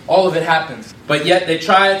happens. All of it happens. But yet they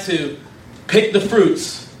try to pick the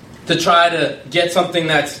fruits to try to get something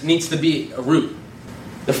that needs to be a root.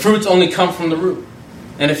 The fruits only come from the root.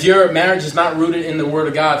 And if your marriage is not rooted in the Word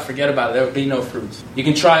of God, forget about it. There will be no fruits. You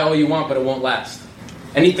can try all you want, but it won't last.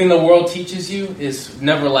 Anything the world teaches you is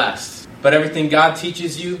never lasts. But everything God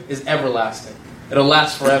teaches you is everlasting. It'll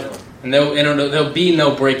last forever. And there'll be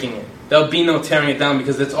no breaking it. There'll be no tearing it down,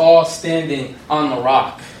 because it's all standing on the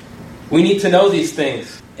rock. We need to know these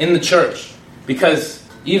things in the church, because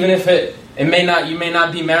even if you may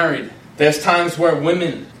not be married, there's times where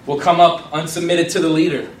women will come up unsubmitted to the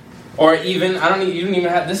leader, or even you don't even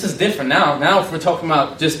have. This is different now. Now, if we're talking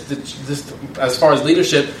about just as far as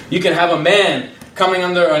leadership, you can have a man coming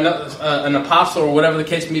under an apostle or whatever the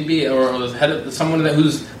case may be, or someone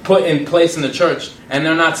who's put in place in the church, and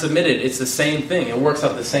they're not submitted. It's the same thing. It works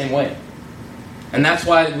out the same way. And that's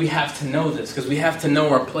why we have to know this, because we have to know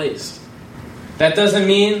our place. That doesn't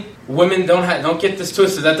mean women don't get this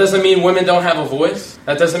twisted. That doesn't mean women don't have a voice.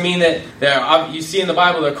 That doesn't mean that you see in the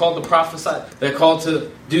Bible they're called to prophesy. They're called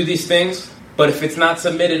to do these things. But if it's not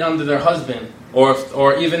submitted under their husband,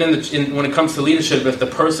 or even when it comes to leadership, if the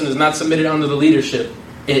person is not submitted under the leadership,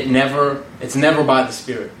 it's never by the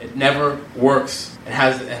Spirit. It never works. It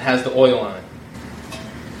has the oil on it.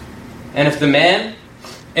 And if the man,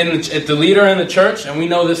 if the leader in the church, and we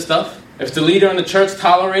know this stuff, if the leader in the church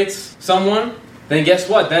tolerates someone, then guess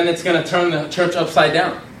what? Then it's going to turn the church upside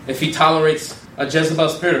down. If he tolerates a Jezebel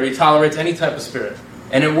spirit, or he tolerates any type of spirit.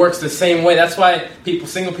 And it works the same way. That's why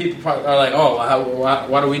single people are like,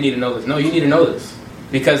 why do we need to know this? No, you need to know this.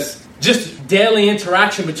 Because just daily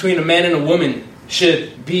interaction between a man and a woman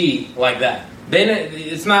should be like that. Then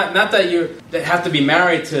it's not that they have to be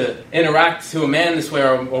married to interact to a man this way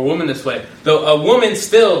or a woman this way. Though a woman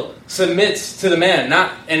still submits to the man,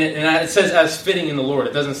 and it says as fitting in the Lord.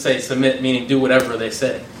 It doesn't say submit meaning do whatever they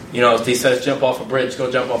say. If he says jump off a bridge, go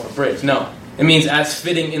jump off a bridge. No, it means as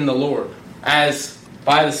fitting in the Lord, as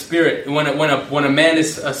by the Spirit. When a man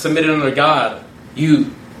is submitted under God,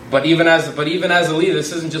 but even as a leader,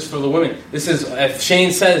 this isn't just for the women. This is, if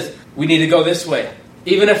Shane says we need to go this way,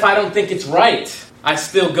 even if I don't think it's right, I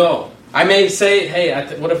still go. I may say, hey,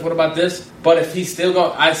 what about this? But if he still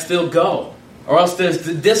go, I still go. Or else there's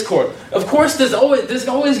the discord. Of course, there's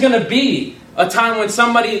always going to be a time when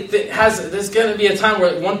there's going to be a time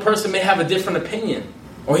where one person may have a different opinion,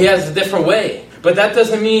 or he has a different way. But that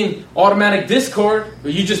doesn't mean automatic discord, or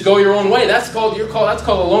you just go your own way. That's called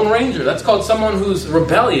a lone ranger. That's called someone who's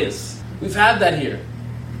rebellious. We've had that here,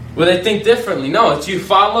 where they think differently. No, it's you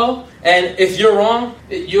follow, and if you're wrong,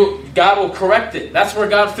 God will correct it. That's where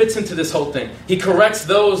God fits into this whole thing. He corrects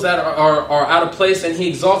those that are out of place, and He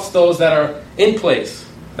exalts those that are in place,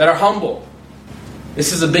 that are humble.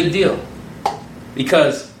 This is a big deal,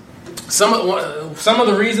 because some of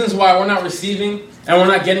the reasons why we're not receiving and we're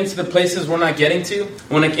not getting to the places we're not getting to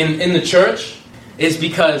in the church is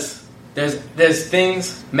because there's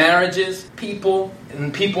things, marriages, people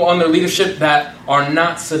under leadership that are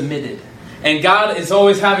not submitted. And God is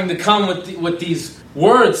always having to come with these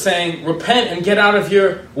words saying, repent and get out of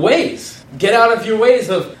your ways. Get out of your ways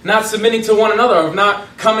of not submitting to one another, of not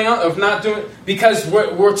coming out, of not doing, because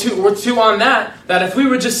we're too on that if we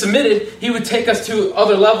were just submitted, He would take us to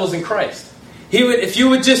other levels in Christ. He would, if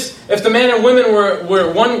the man and women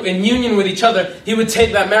were one in union with each other, He would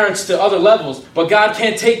take that marriage to other levels. But God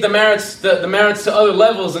can't take the marriage to other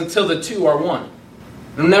levels until the two are one.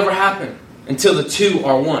 It'll never happen until the two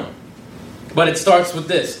are one. But it starts with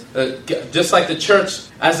this. Just like the church,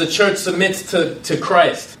 as the church submits to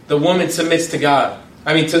Christ, the woman submits to God.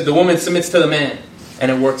 The woman submits to the man, and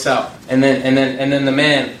it works out. And then the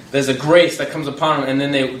man, there's a grace that comes upon him, and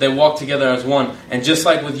then they walk together as one. And just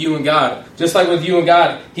like with you and God,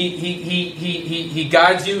 He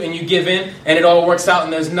guides you, and you give in, and it all works out.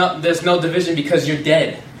 And there's no division because you're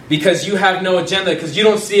dead, because you have no agenda, because you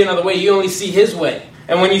don't see another way. You only see His way.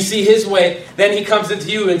 And when you see His way, then He comes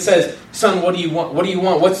into you and says, son, what do you want? What do you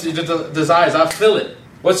want? What's your desires? I'll fill it.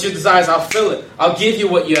 What's your desires? I'll fill it. I'll give you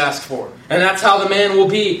what you ask for. And that's how the man will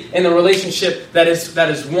be in the relationship that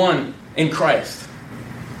is one in Christ.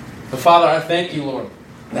 But Father, I thank You, Lord,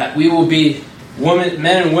 that we will be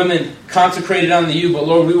men and women consecrated unto You. But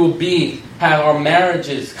Lord, we will have our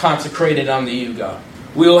marriages consecrated unto You, God.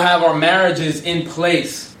 We will have our marriages in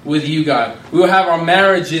place with You, God. We will have our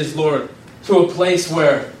marriages, Lord, to a place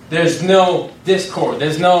where there's no discord,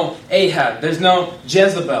 there's no Ahab, there's no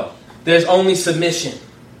Jezebel, there's only submission.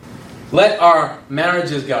 Let our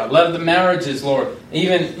marriages, God, let the marriages, Lord,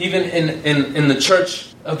 even in the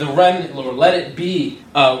church of the remnant, Lord, let it be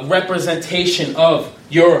a representation of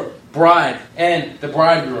Your bride and the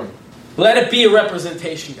bridegroom. Let it be a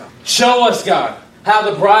representation, God. Show us, God, how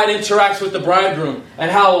the bride interacts with the bridegroom and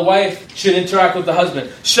how the wife should interact with the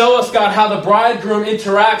husband. Show us, God, how the bridegroom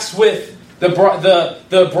interacts with the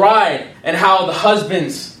bride, and how the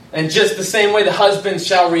husbands, and just the same way the husbands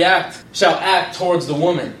shall act towards the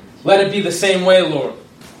woman. Let it be the same way, Lord.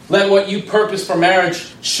 Let what You purpose for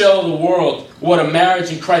marriage show the world what a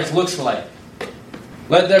marriage in Christ looks like.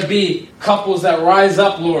 Let there be couples that rise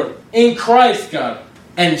up, Lord, in Christ, God,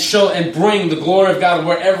 and show and bring the glory of God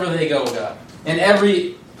wherever they go, God. In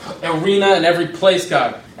every arena and every place,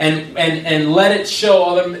 God. And let it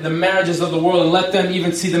show the marriages of the world, and let them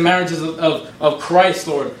even see the marriages of Christ,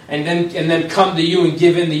 Lord. And then come to You and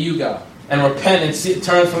give in to You, God. And repent and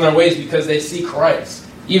turn from their ways because they see Christ.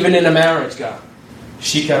 Even in a marriage, God.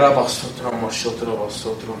 Jesus. Thank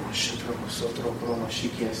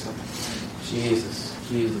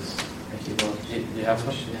You, Lord. You have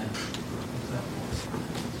something?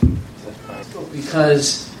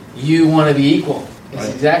 Because you want to be equal.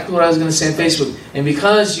 That's exactly what I was going to say on Facebook. And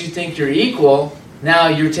because you think you're equal, now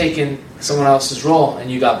you're taking someone else's role, and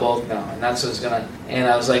you got both now. And that's what it's going to... And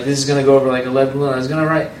I was like, this is going to go over like a lead balloon. I was going to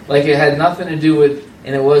write... Like, it had nothing to do with...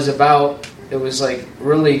 And it was about... It was like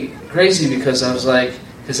really crazy because I was like...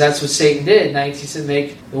 Because that's what Satan did. Now he said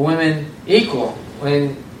make the women equal.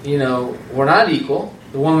 When, we're not equal.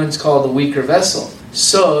 The woman's called the weaker vessel.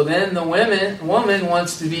 So then the woman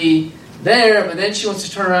wants to be... there, but then she wants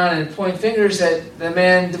to turn around and point fingers at the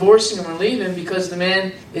man divorcing him or leaving because the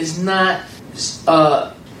man is not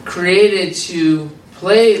created to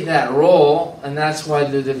play that role, and that's why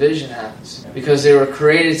the division happens. Because they were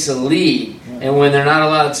created to lead, and when they're not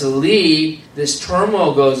allowed to lead, this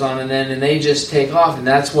turmoil goes on, and they just take off, and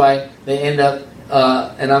that's why they end up.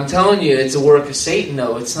 And I'm telling you, it's a work of Satan,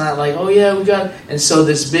 though. It's not like, oh yeah, we got... And so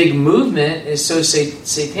this big movement is so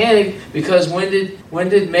satanic because when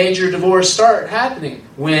did major divorce start happening?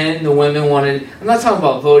 When the women wanted... I'm not talking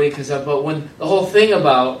about voting, but when the whole thing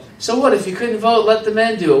about... So what, if you couldn't vote, let the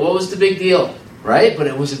men do it. What was the big deal? Right? But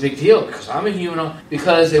it was a big deal because I'm a human.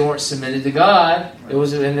 Because they weren't submitted to God. It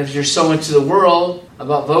was, and if you're so into the world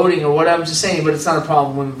about voting or whatever, I'm just saying, but it's not a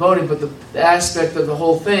problem with women voting. But the aspect of the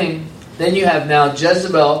whole thing... Then you have now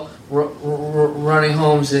Jezebel running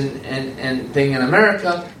homes and thing in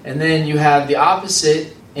America, and then you have the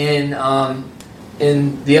opposite in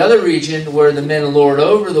in the other region where the men lord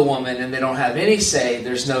over the woman and they don't have any say,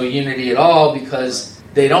 there's no unity at all because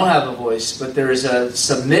they don't have a voice. But there is a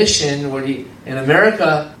submission in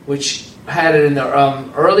America, which had it in the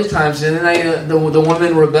early times, and then the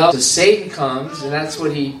woman rebelled. So Satan comes, and that's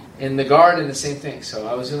what in the garden, the same thing. So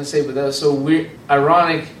I was going to say, but that was so weird,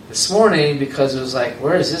 ironic this morning because it was like,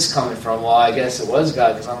 where is this coming from? Well, I guess it was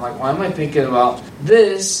God, because I'm like, why am I thinking about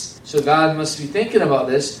this? So God must be thinking about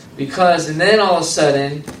this because, and then all of a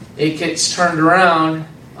sudden it gets turned around.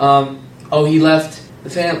 He left the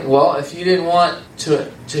family. Well, if you didn't want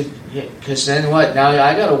to, because then what? Now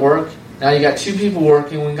I got to work. Now you got two people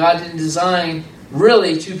working when God didn't design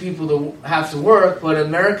really two people to have to work, but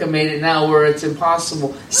America made it now where it's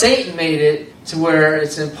impossible. Satan made it to where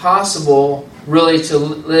it's impossible really to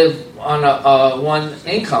live on a one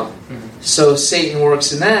income. Mm-hmm. So Satan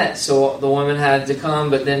works in that. So the woman had to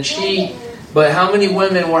come, but how many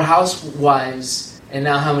women were housewives, and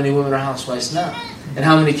now how many women are housewives now? And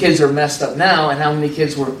how many kids are messed up now, and how many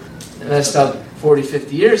kids were messed up 40,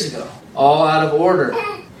 50 years ago? All out of order.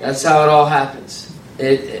 That's how it all happens.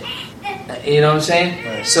 You know what I'm saying?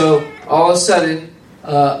 Right. So all of a sudden,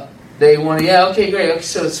 they want to, okay, great. Okay,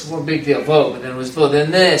 so it's one big deal. Vote. But then it was vote. Then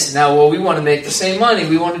this. And now, we want to make the same money.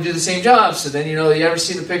 We want to do the same job. So then, you ever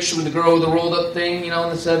see the picture with the girl with the rolled up thing, in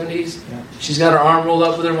the 70s? Yeah. She's got her arm rolled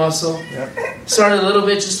up with her muscle. Yep. Started a little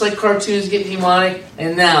bit just like cartoons, getting demonic.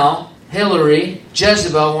 And now, Hillary,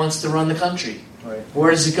 Jezebel, wants to run the country. Right. Where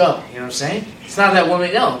does it go? You know what I'm saying? It's not that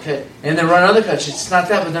women, no. Okay. And they run other countries. It's not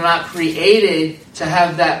that, but they're not created to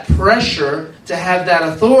have that pressure, to have that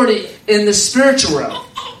authority in the spiritual realm.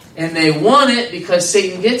 And they want it because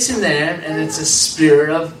Satan gets in there, and it's a spirit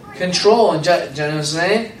of control. And you know what I'm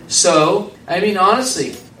saying? So,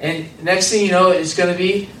 honestly, and next thing you know, it's going to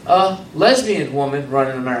be a lesbian woman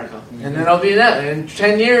running America. Mm-hmm. And then I'll be that. In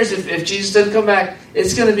 10 years, if Jesus doesn't come back,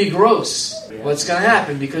 it's going to be gross. What's going to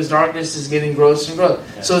happen because darkness is getting grosser and grosser.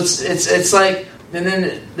 Yeah. So it's like, and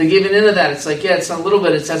then the giving into that, it's like, it's not a little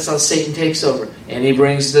bit. That's how Satan takes over, and he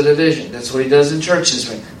brings the division. That's what he does in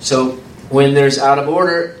churches. So when there's out of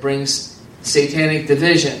order, it brings satanic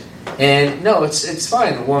division. And no, it's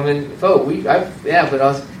fine. A woman vote.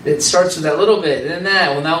 But it starts with that little bit, and then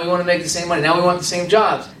that. Well, now we want to make the same money. Now we want the same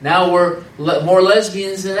jobs. Now we're more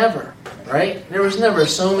lesbians than ever. Right? There was never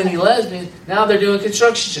so many lesbians. Now they're doing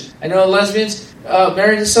construction. I know lesbians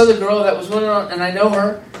married this other girl that was one, and I know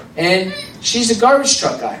her, and she's a garbage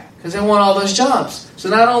truck guy because they want all those jobs. So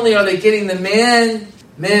not only are they getting the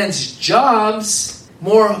man's jobs,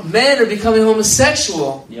 more men are becoming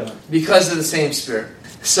homosexual because of the same spirit.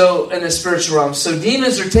 So in the spiritual realm, so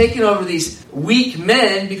demons are taking over these weak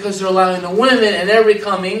men because they're allowing the women, and they're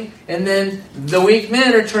becoming, and then the weak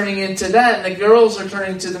men are turning into that, and the girls are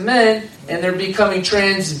turning to the men, and they're becoming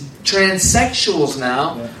transsexuals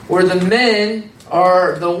now, where the men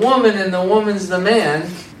are the woman and the woman's the man,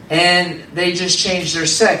 and they just change their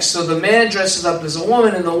sex. So the man dresses up as a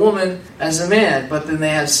woman and the woman as a man, but then they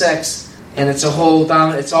have sex, and it's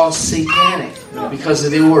it's all satanic because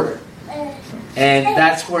of the order. And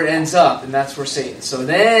that's where it ends up, and that's where Satan. So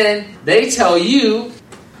then they tell you,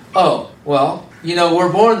 we're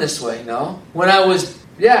born this way. No,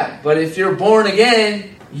 but if you're born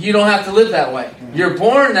again, you don't have to live that way. You're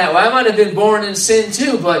born that way. I might have been born in sin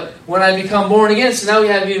too, but when I become born again, so now we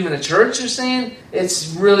have even a church. You're saying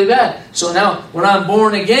it's really bad. So now, when I'm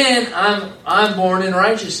born again, I'm born in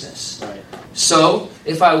righteousness. Right. So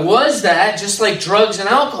if I was that, just like drugs and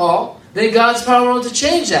alcohol, then God's power wants to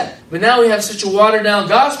change that. But now we have such a watered-down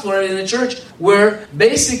gospel in the church where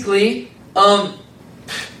basically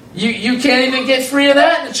you can't even get free of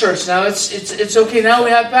that in the church. Now it's okay. Now we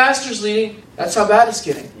have pastors leading. That's how bad it's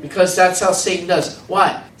getting because that's how Satan does.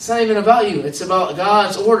 Why? It's not even about you. It's about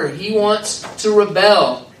God's order. He wants to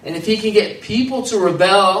rebel. And if he can get people to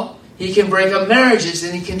rebel, he can break up marriages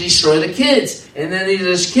and he can destroy the kids. And then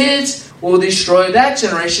those kids will destroy that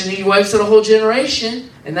generation. He wipes out a whole generation.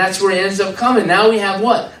 And that's where it ends up coming. Now we have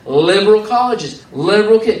what? Liberal colleges,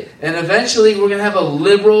 liberal kids. And eventually we're going to have a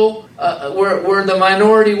liberal, where the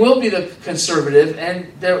minority will be the conservative,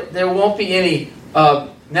 and there won't be any.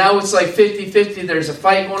 Now it's like 50-50, there's a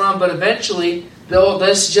fight going on, but eventually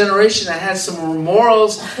this generation that has some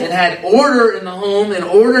morals and had order in the home and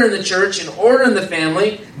order in the church and order in the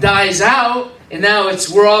family dies out. And now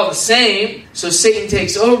we're all the same. So Satan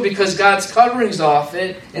takes over because God's covering's off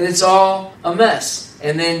it, and it's all a mess.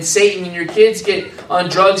 And then Satan and your kids get on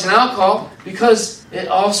drugs and alcohol because it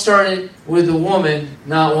all started with a woman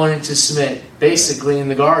not wanting to submit, basically in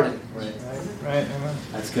the garden. Right.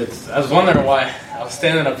 That's good. I was wondering why I was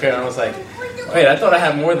standing up here and I was like, wait, I thought I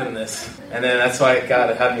had more than this. And then that's why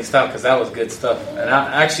God had me stop, because that was good stuff. And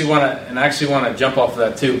I actually want to jump off of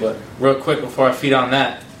that too. But real quick before I feed on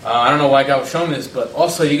that, I don't know why God was showing me this, but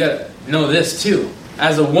also you got to know this too.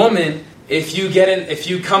 As a woman, if you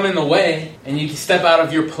come in the way and you step out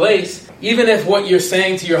of your place, even if what you're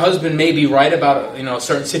saying to your husband may be right about a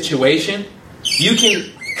certain situation, you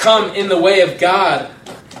can come in the way of God,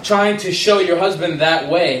 trying to show your husband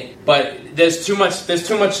that way. But there's too much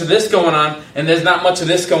of this going on, and there's not much of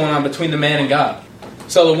this going on between the man and God.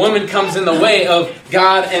 So the woman comes in the way of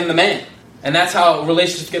God and the man. And that's how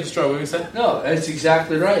relationships get destroyed. What were you saying? No, that's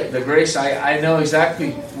exactly right. The grace, I know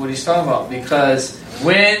exactly what he's talking about. Because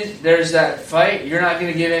when there's that fight, you're not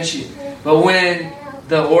going to give in. But when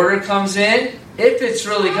the order comes in, if it's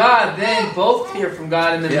really God, then both hear from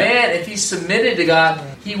God. And the man, if he's submitted to God,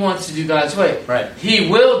 he wants to do God's way. Right. He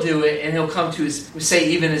will do it, and he'll come to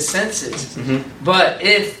even his senses. Mm-hmm. But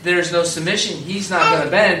if there's no submission, he's not going to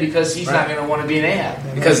bend, because he's not going to want to be an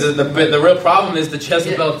Ahab. Because the real problem is the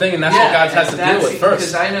Jezebel thing, and that's what God has to deal with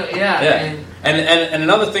first. Because I know, And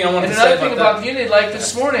another thing I wanted to say about unity, like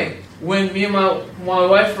this morning, when me and my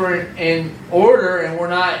wife were in order, and we're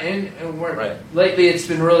not in, and we're lately it's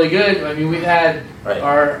been really good. I mean, we've had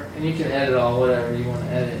our, and you can edit all whatever you want to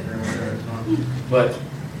edit or whatever.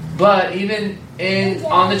 But even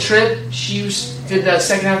on the trip, she did that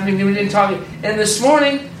second half of the meeting. We didn't talk. And this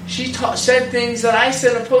morning, she said things that I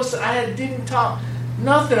said in a post that I didn't talk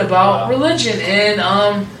nothing about religion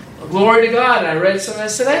and glory to God. I read something. I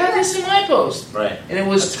said I had this in my post, and it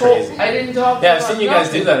was told. Crazy. I didn't talk. Yeah, I've seen you guys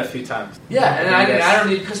do that a few times. Yeah, and I don't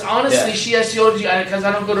need, because honestly, she has to because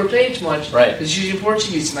I don't go to her page much, because she's in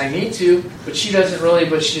Portuguese and I need to, but she doesn't really.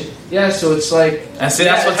 But so it's like. And see,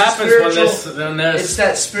 that's what happens when there's. It's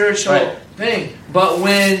that spiritual thing, but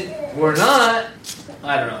when we're not.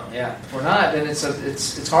 I don't know. Yeah, if we're not, then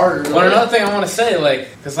it's harder. Well, another thing I want to say,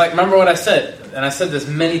 because remember what I said, and I said this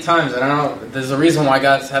many times, and I don't know, there's a reason why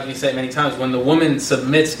God's having me say it many times. When the woman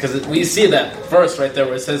submits, because we see that verse right there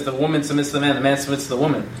where it says the woman submits to the man submits to the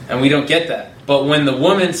woman, and we don't get that. But when the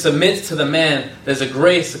woman submits to the man, there's a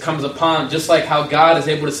grace that comes upon, just like how God is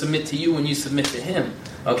able to submit to you when you submit to Him.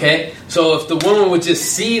 Okay, so if the woman would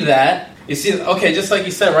just see that, you see, okay, just like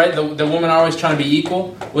you said, right? The women are always trying to be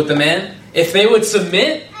equal with the man. If they would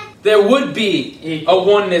submit, there would be a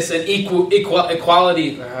oneness and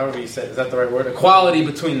equality. However you say it, is that the right word? Equality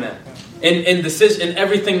between them in decision, in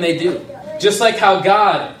everything they do. Just like how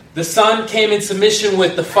God, the Son, came in submission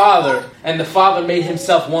with the Father, and the Father made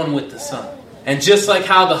Himself one with the Son. And just like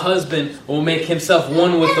how the husband will make himself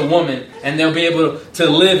one with the woman, and they'll be able to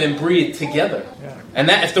live and breathe together. And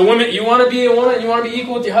that, if the woman, you want to be a woman, you want to be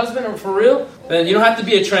equal with your husband, or for real, then you don't have to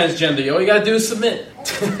be a transgender. All you got to do is submit.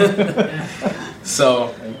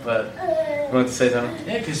 So, but you want to say something?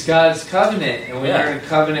 Yeah, because God's covenant, and when you're in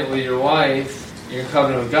covenant with your wife, you're in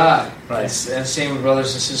covenant with God. Right. And same with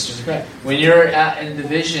brothers and sisters in Christ. When you're in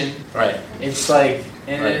division, it's like,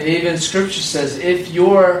 and even Scripture says, if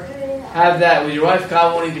you're have that with your wife,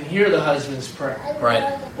 God won't even hear the husband's prayer. Right.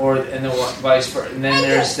 And the vice versa. And then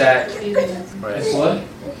there's that. Right. What?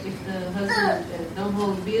 If the husband don't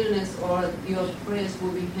hold bitterness, or your prayers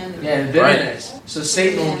will be hindered. Yeah, bitterness. Right. So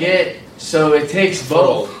Satan will get. So it takes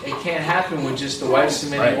both. It can't happen with just the wife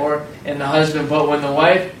submitting and the husband. But when the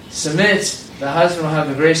wife submits, the husband will have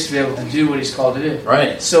the grace to be able to do what he's called to do.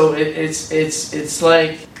 Right. So it's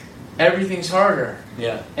like everything's harder.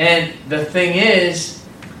 Yeah. And the thing is,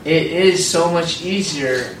 it is so much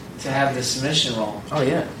easier to have the submission role. Oh,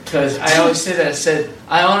 yeah. Because I always say that. I said,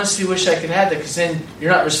 I honestly wish I could have that, because then you're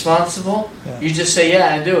not responsible. Yeah. You just say,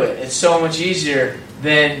 yeah, and do it. It's so much easier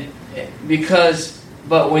than,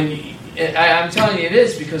 but when you, I'm telling you it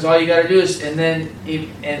is, because all you got to do is, and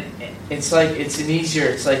it's like,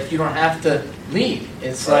 it's like you don't have to lead.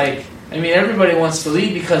 It's like, I mean, everybody wants to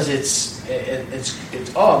lead because it's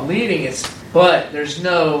I'm leading, but there's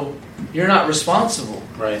no, you're not responsible.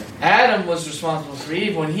 Right. Adam was responsible for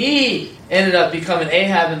Eve. When he ended up becoming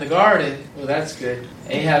Ahab in the garden, well, that's good.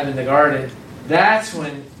 Ahab in the garden, that's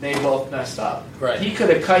when they both messed up. Right. He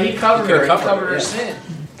covered her sin.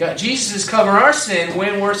 Jesus is covering our sin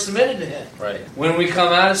when we're submitted to Him. Right. When we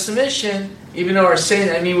come out of submission, even though our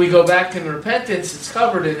sin, we go back in repentance, it's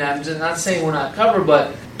covered in that. I'm not saying we're not covered,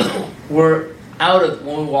 but we're out of,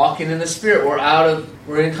 when we're walking in the Spirit,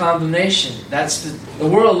 we're in condemnation. That's the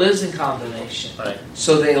world lives in condemnation. Right.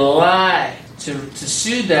 So they lie to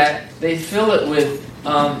soothe that. They fill it with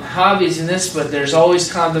hobbies and this, but there's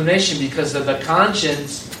always condemnation because of the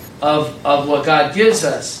conscience of what God gives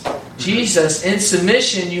us. Jesus, in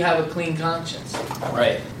submission, you have a clean conscience.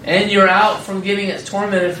 Right. And you're out from getting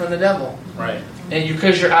tormented from the devil. Right. And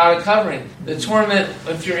because you're out of covering. The torment,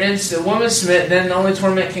 if you're in the woman submit, then the only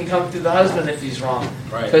torment can come through the husband if he's wrong.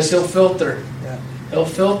 Right. Because he'll filter. He'll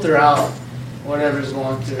filter out whatever's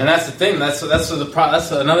going through. And that's the thing. That's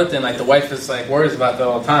another thing. Like the wife is like worries about that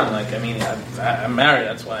all the time. Like, I mean, I'm married.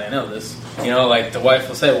 That's why I know this. You know, like the wife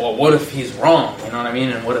will say, "Well, what if he's wrong?" You know what I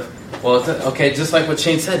mean? And what if? Well, okay, just like what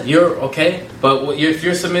Shane said, you're okay. But if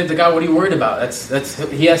you're submitted to God, what are you worried about? That's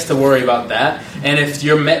he has to worry about that. And if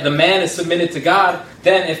the man is submitted to God,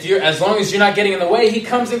 then as long as you're not getting in the way, He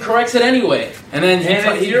comes and corrects it anyway. And then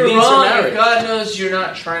if you're wrong, if God knows you're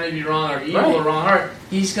not trying to be wrong or evil or wrong heart,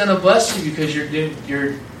 He's gonna bless you because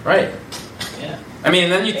you're right. Yeah. I mean,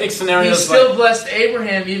 and then you think scenarios. He still blessed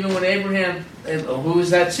Abraham, even when Abraham. Who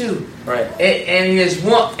was that too? Right.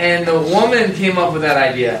 And the woman came up with that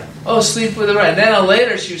idea. Oh, sleep with the right. And then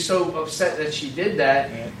later, she was so upset that she did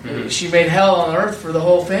that. Mm-hmm. She made hell on earth for the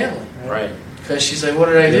whole family. Right. Because she's like, what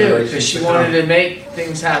did I do? Because she wanted to make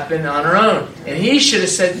things happen on her own. And he should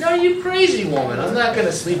have said, no, you crazy woman. I'm not going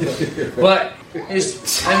to sleep with you. But,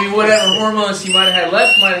 whatever hormones he might have had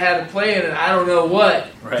left might have had to play in it. I don't know what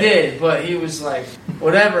did. But he was like,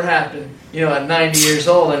 whatever happened, at 90 years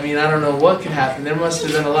old, I don't know what could happen. There must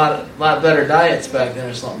have been a lot better diets back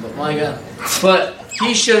then or something. But my God. But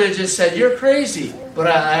he should have just said, you're crazy. But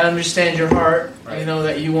I understand your heart,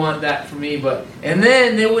 that you want that for me. And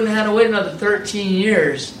then they wouldn't have to wait another 13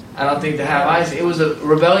 years, I don't think, to have Isaac. It was a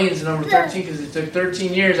rebellion to number 13 because it took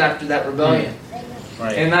 13 years after that rebellion.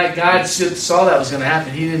 Right. And God saw that was going to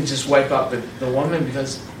happen. He didn't just wipe out the woman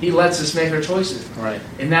because He lets us make our choices. Right.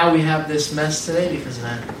 And now we have this mess today because of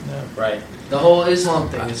that. Yeah. Right. The whole Islam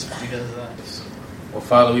thing is because of that. Well,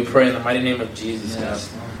 Father, we pray in the mighty name of Jesus, God.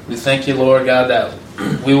 We thank you, Lord God, that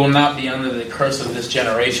we will not be under the curse of this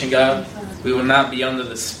generation, God. We will not be under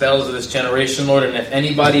the spells of this generation, Lord. And if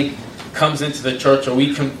anybody comes into the church, or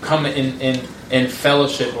we can come in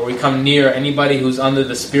fellowship, or we come near anybody who's under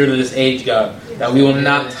the spirit of this age, God, that we will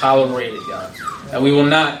not tolerate it, God. That we will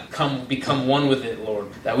not become one with it, Lord.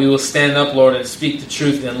 That we will stand up, Lord, and speak the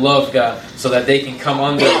truth in love, God, so that they can come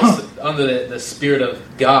under the spirit of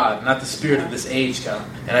God, not the spirit of this age, God.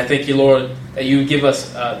 And I thank you, Lord, that you would give us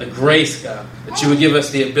the grace, God, that you would give us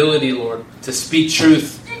the ability, Lord, to speak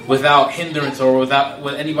truth without hindrance or without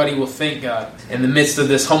what anybody will think, God, in the midst of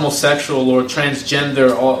this homosexual, Lord,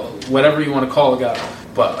 transgender, whatever you want to call it, God.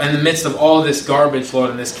 But in the midst of all this garbage, Lord,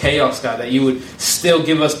 and this chaos, God, that you would still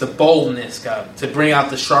give us the boldness, God, to bring out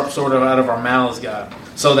the sharp sword out of our mouths, God,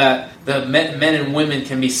 so that the men and women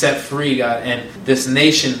can be set free, God, and this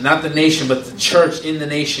nation, not the nation, but the church in the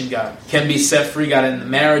nation, God, can be set free, God, and the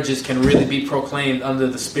marriages can really be proclaimed under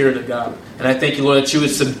the Spirit of God. And I thank you, Lord, that you would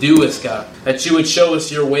subdue us, God, that you would show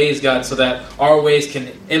us your ways, God, so that our ways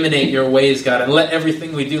can emanate your ways, God, and let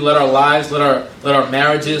everything we do, let our lives, let our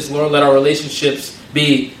marriages, Lord, let our relationships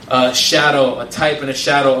be a type and a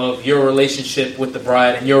shadow of your relationship with the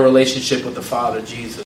bride and your relationship with the Father, Jesus.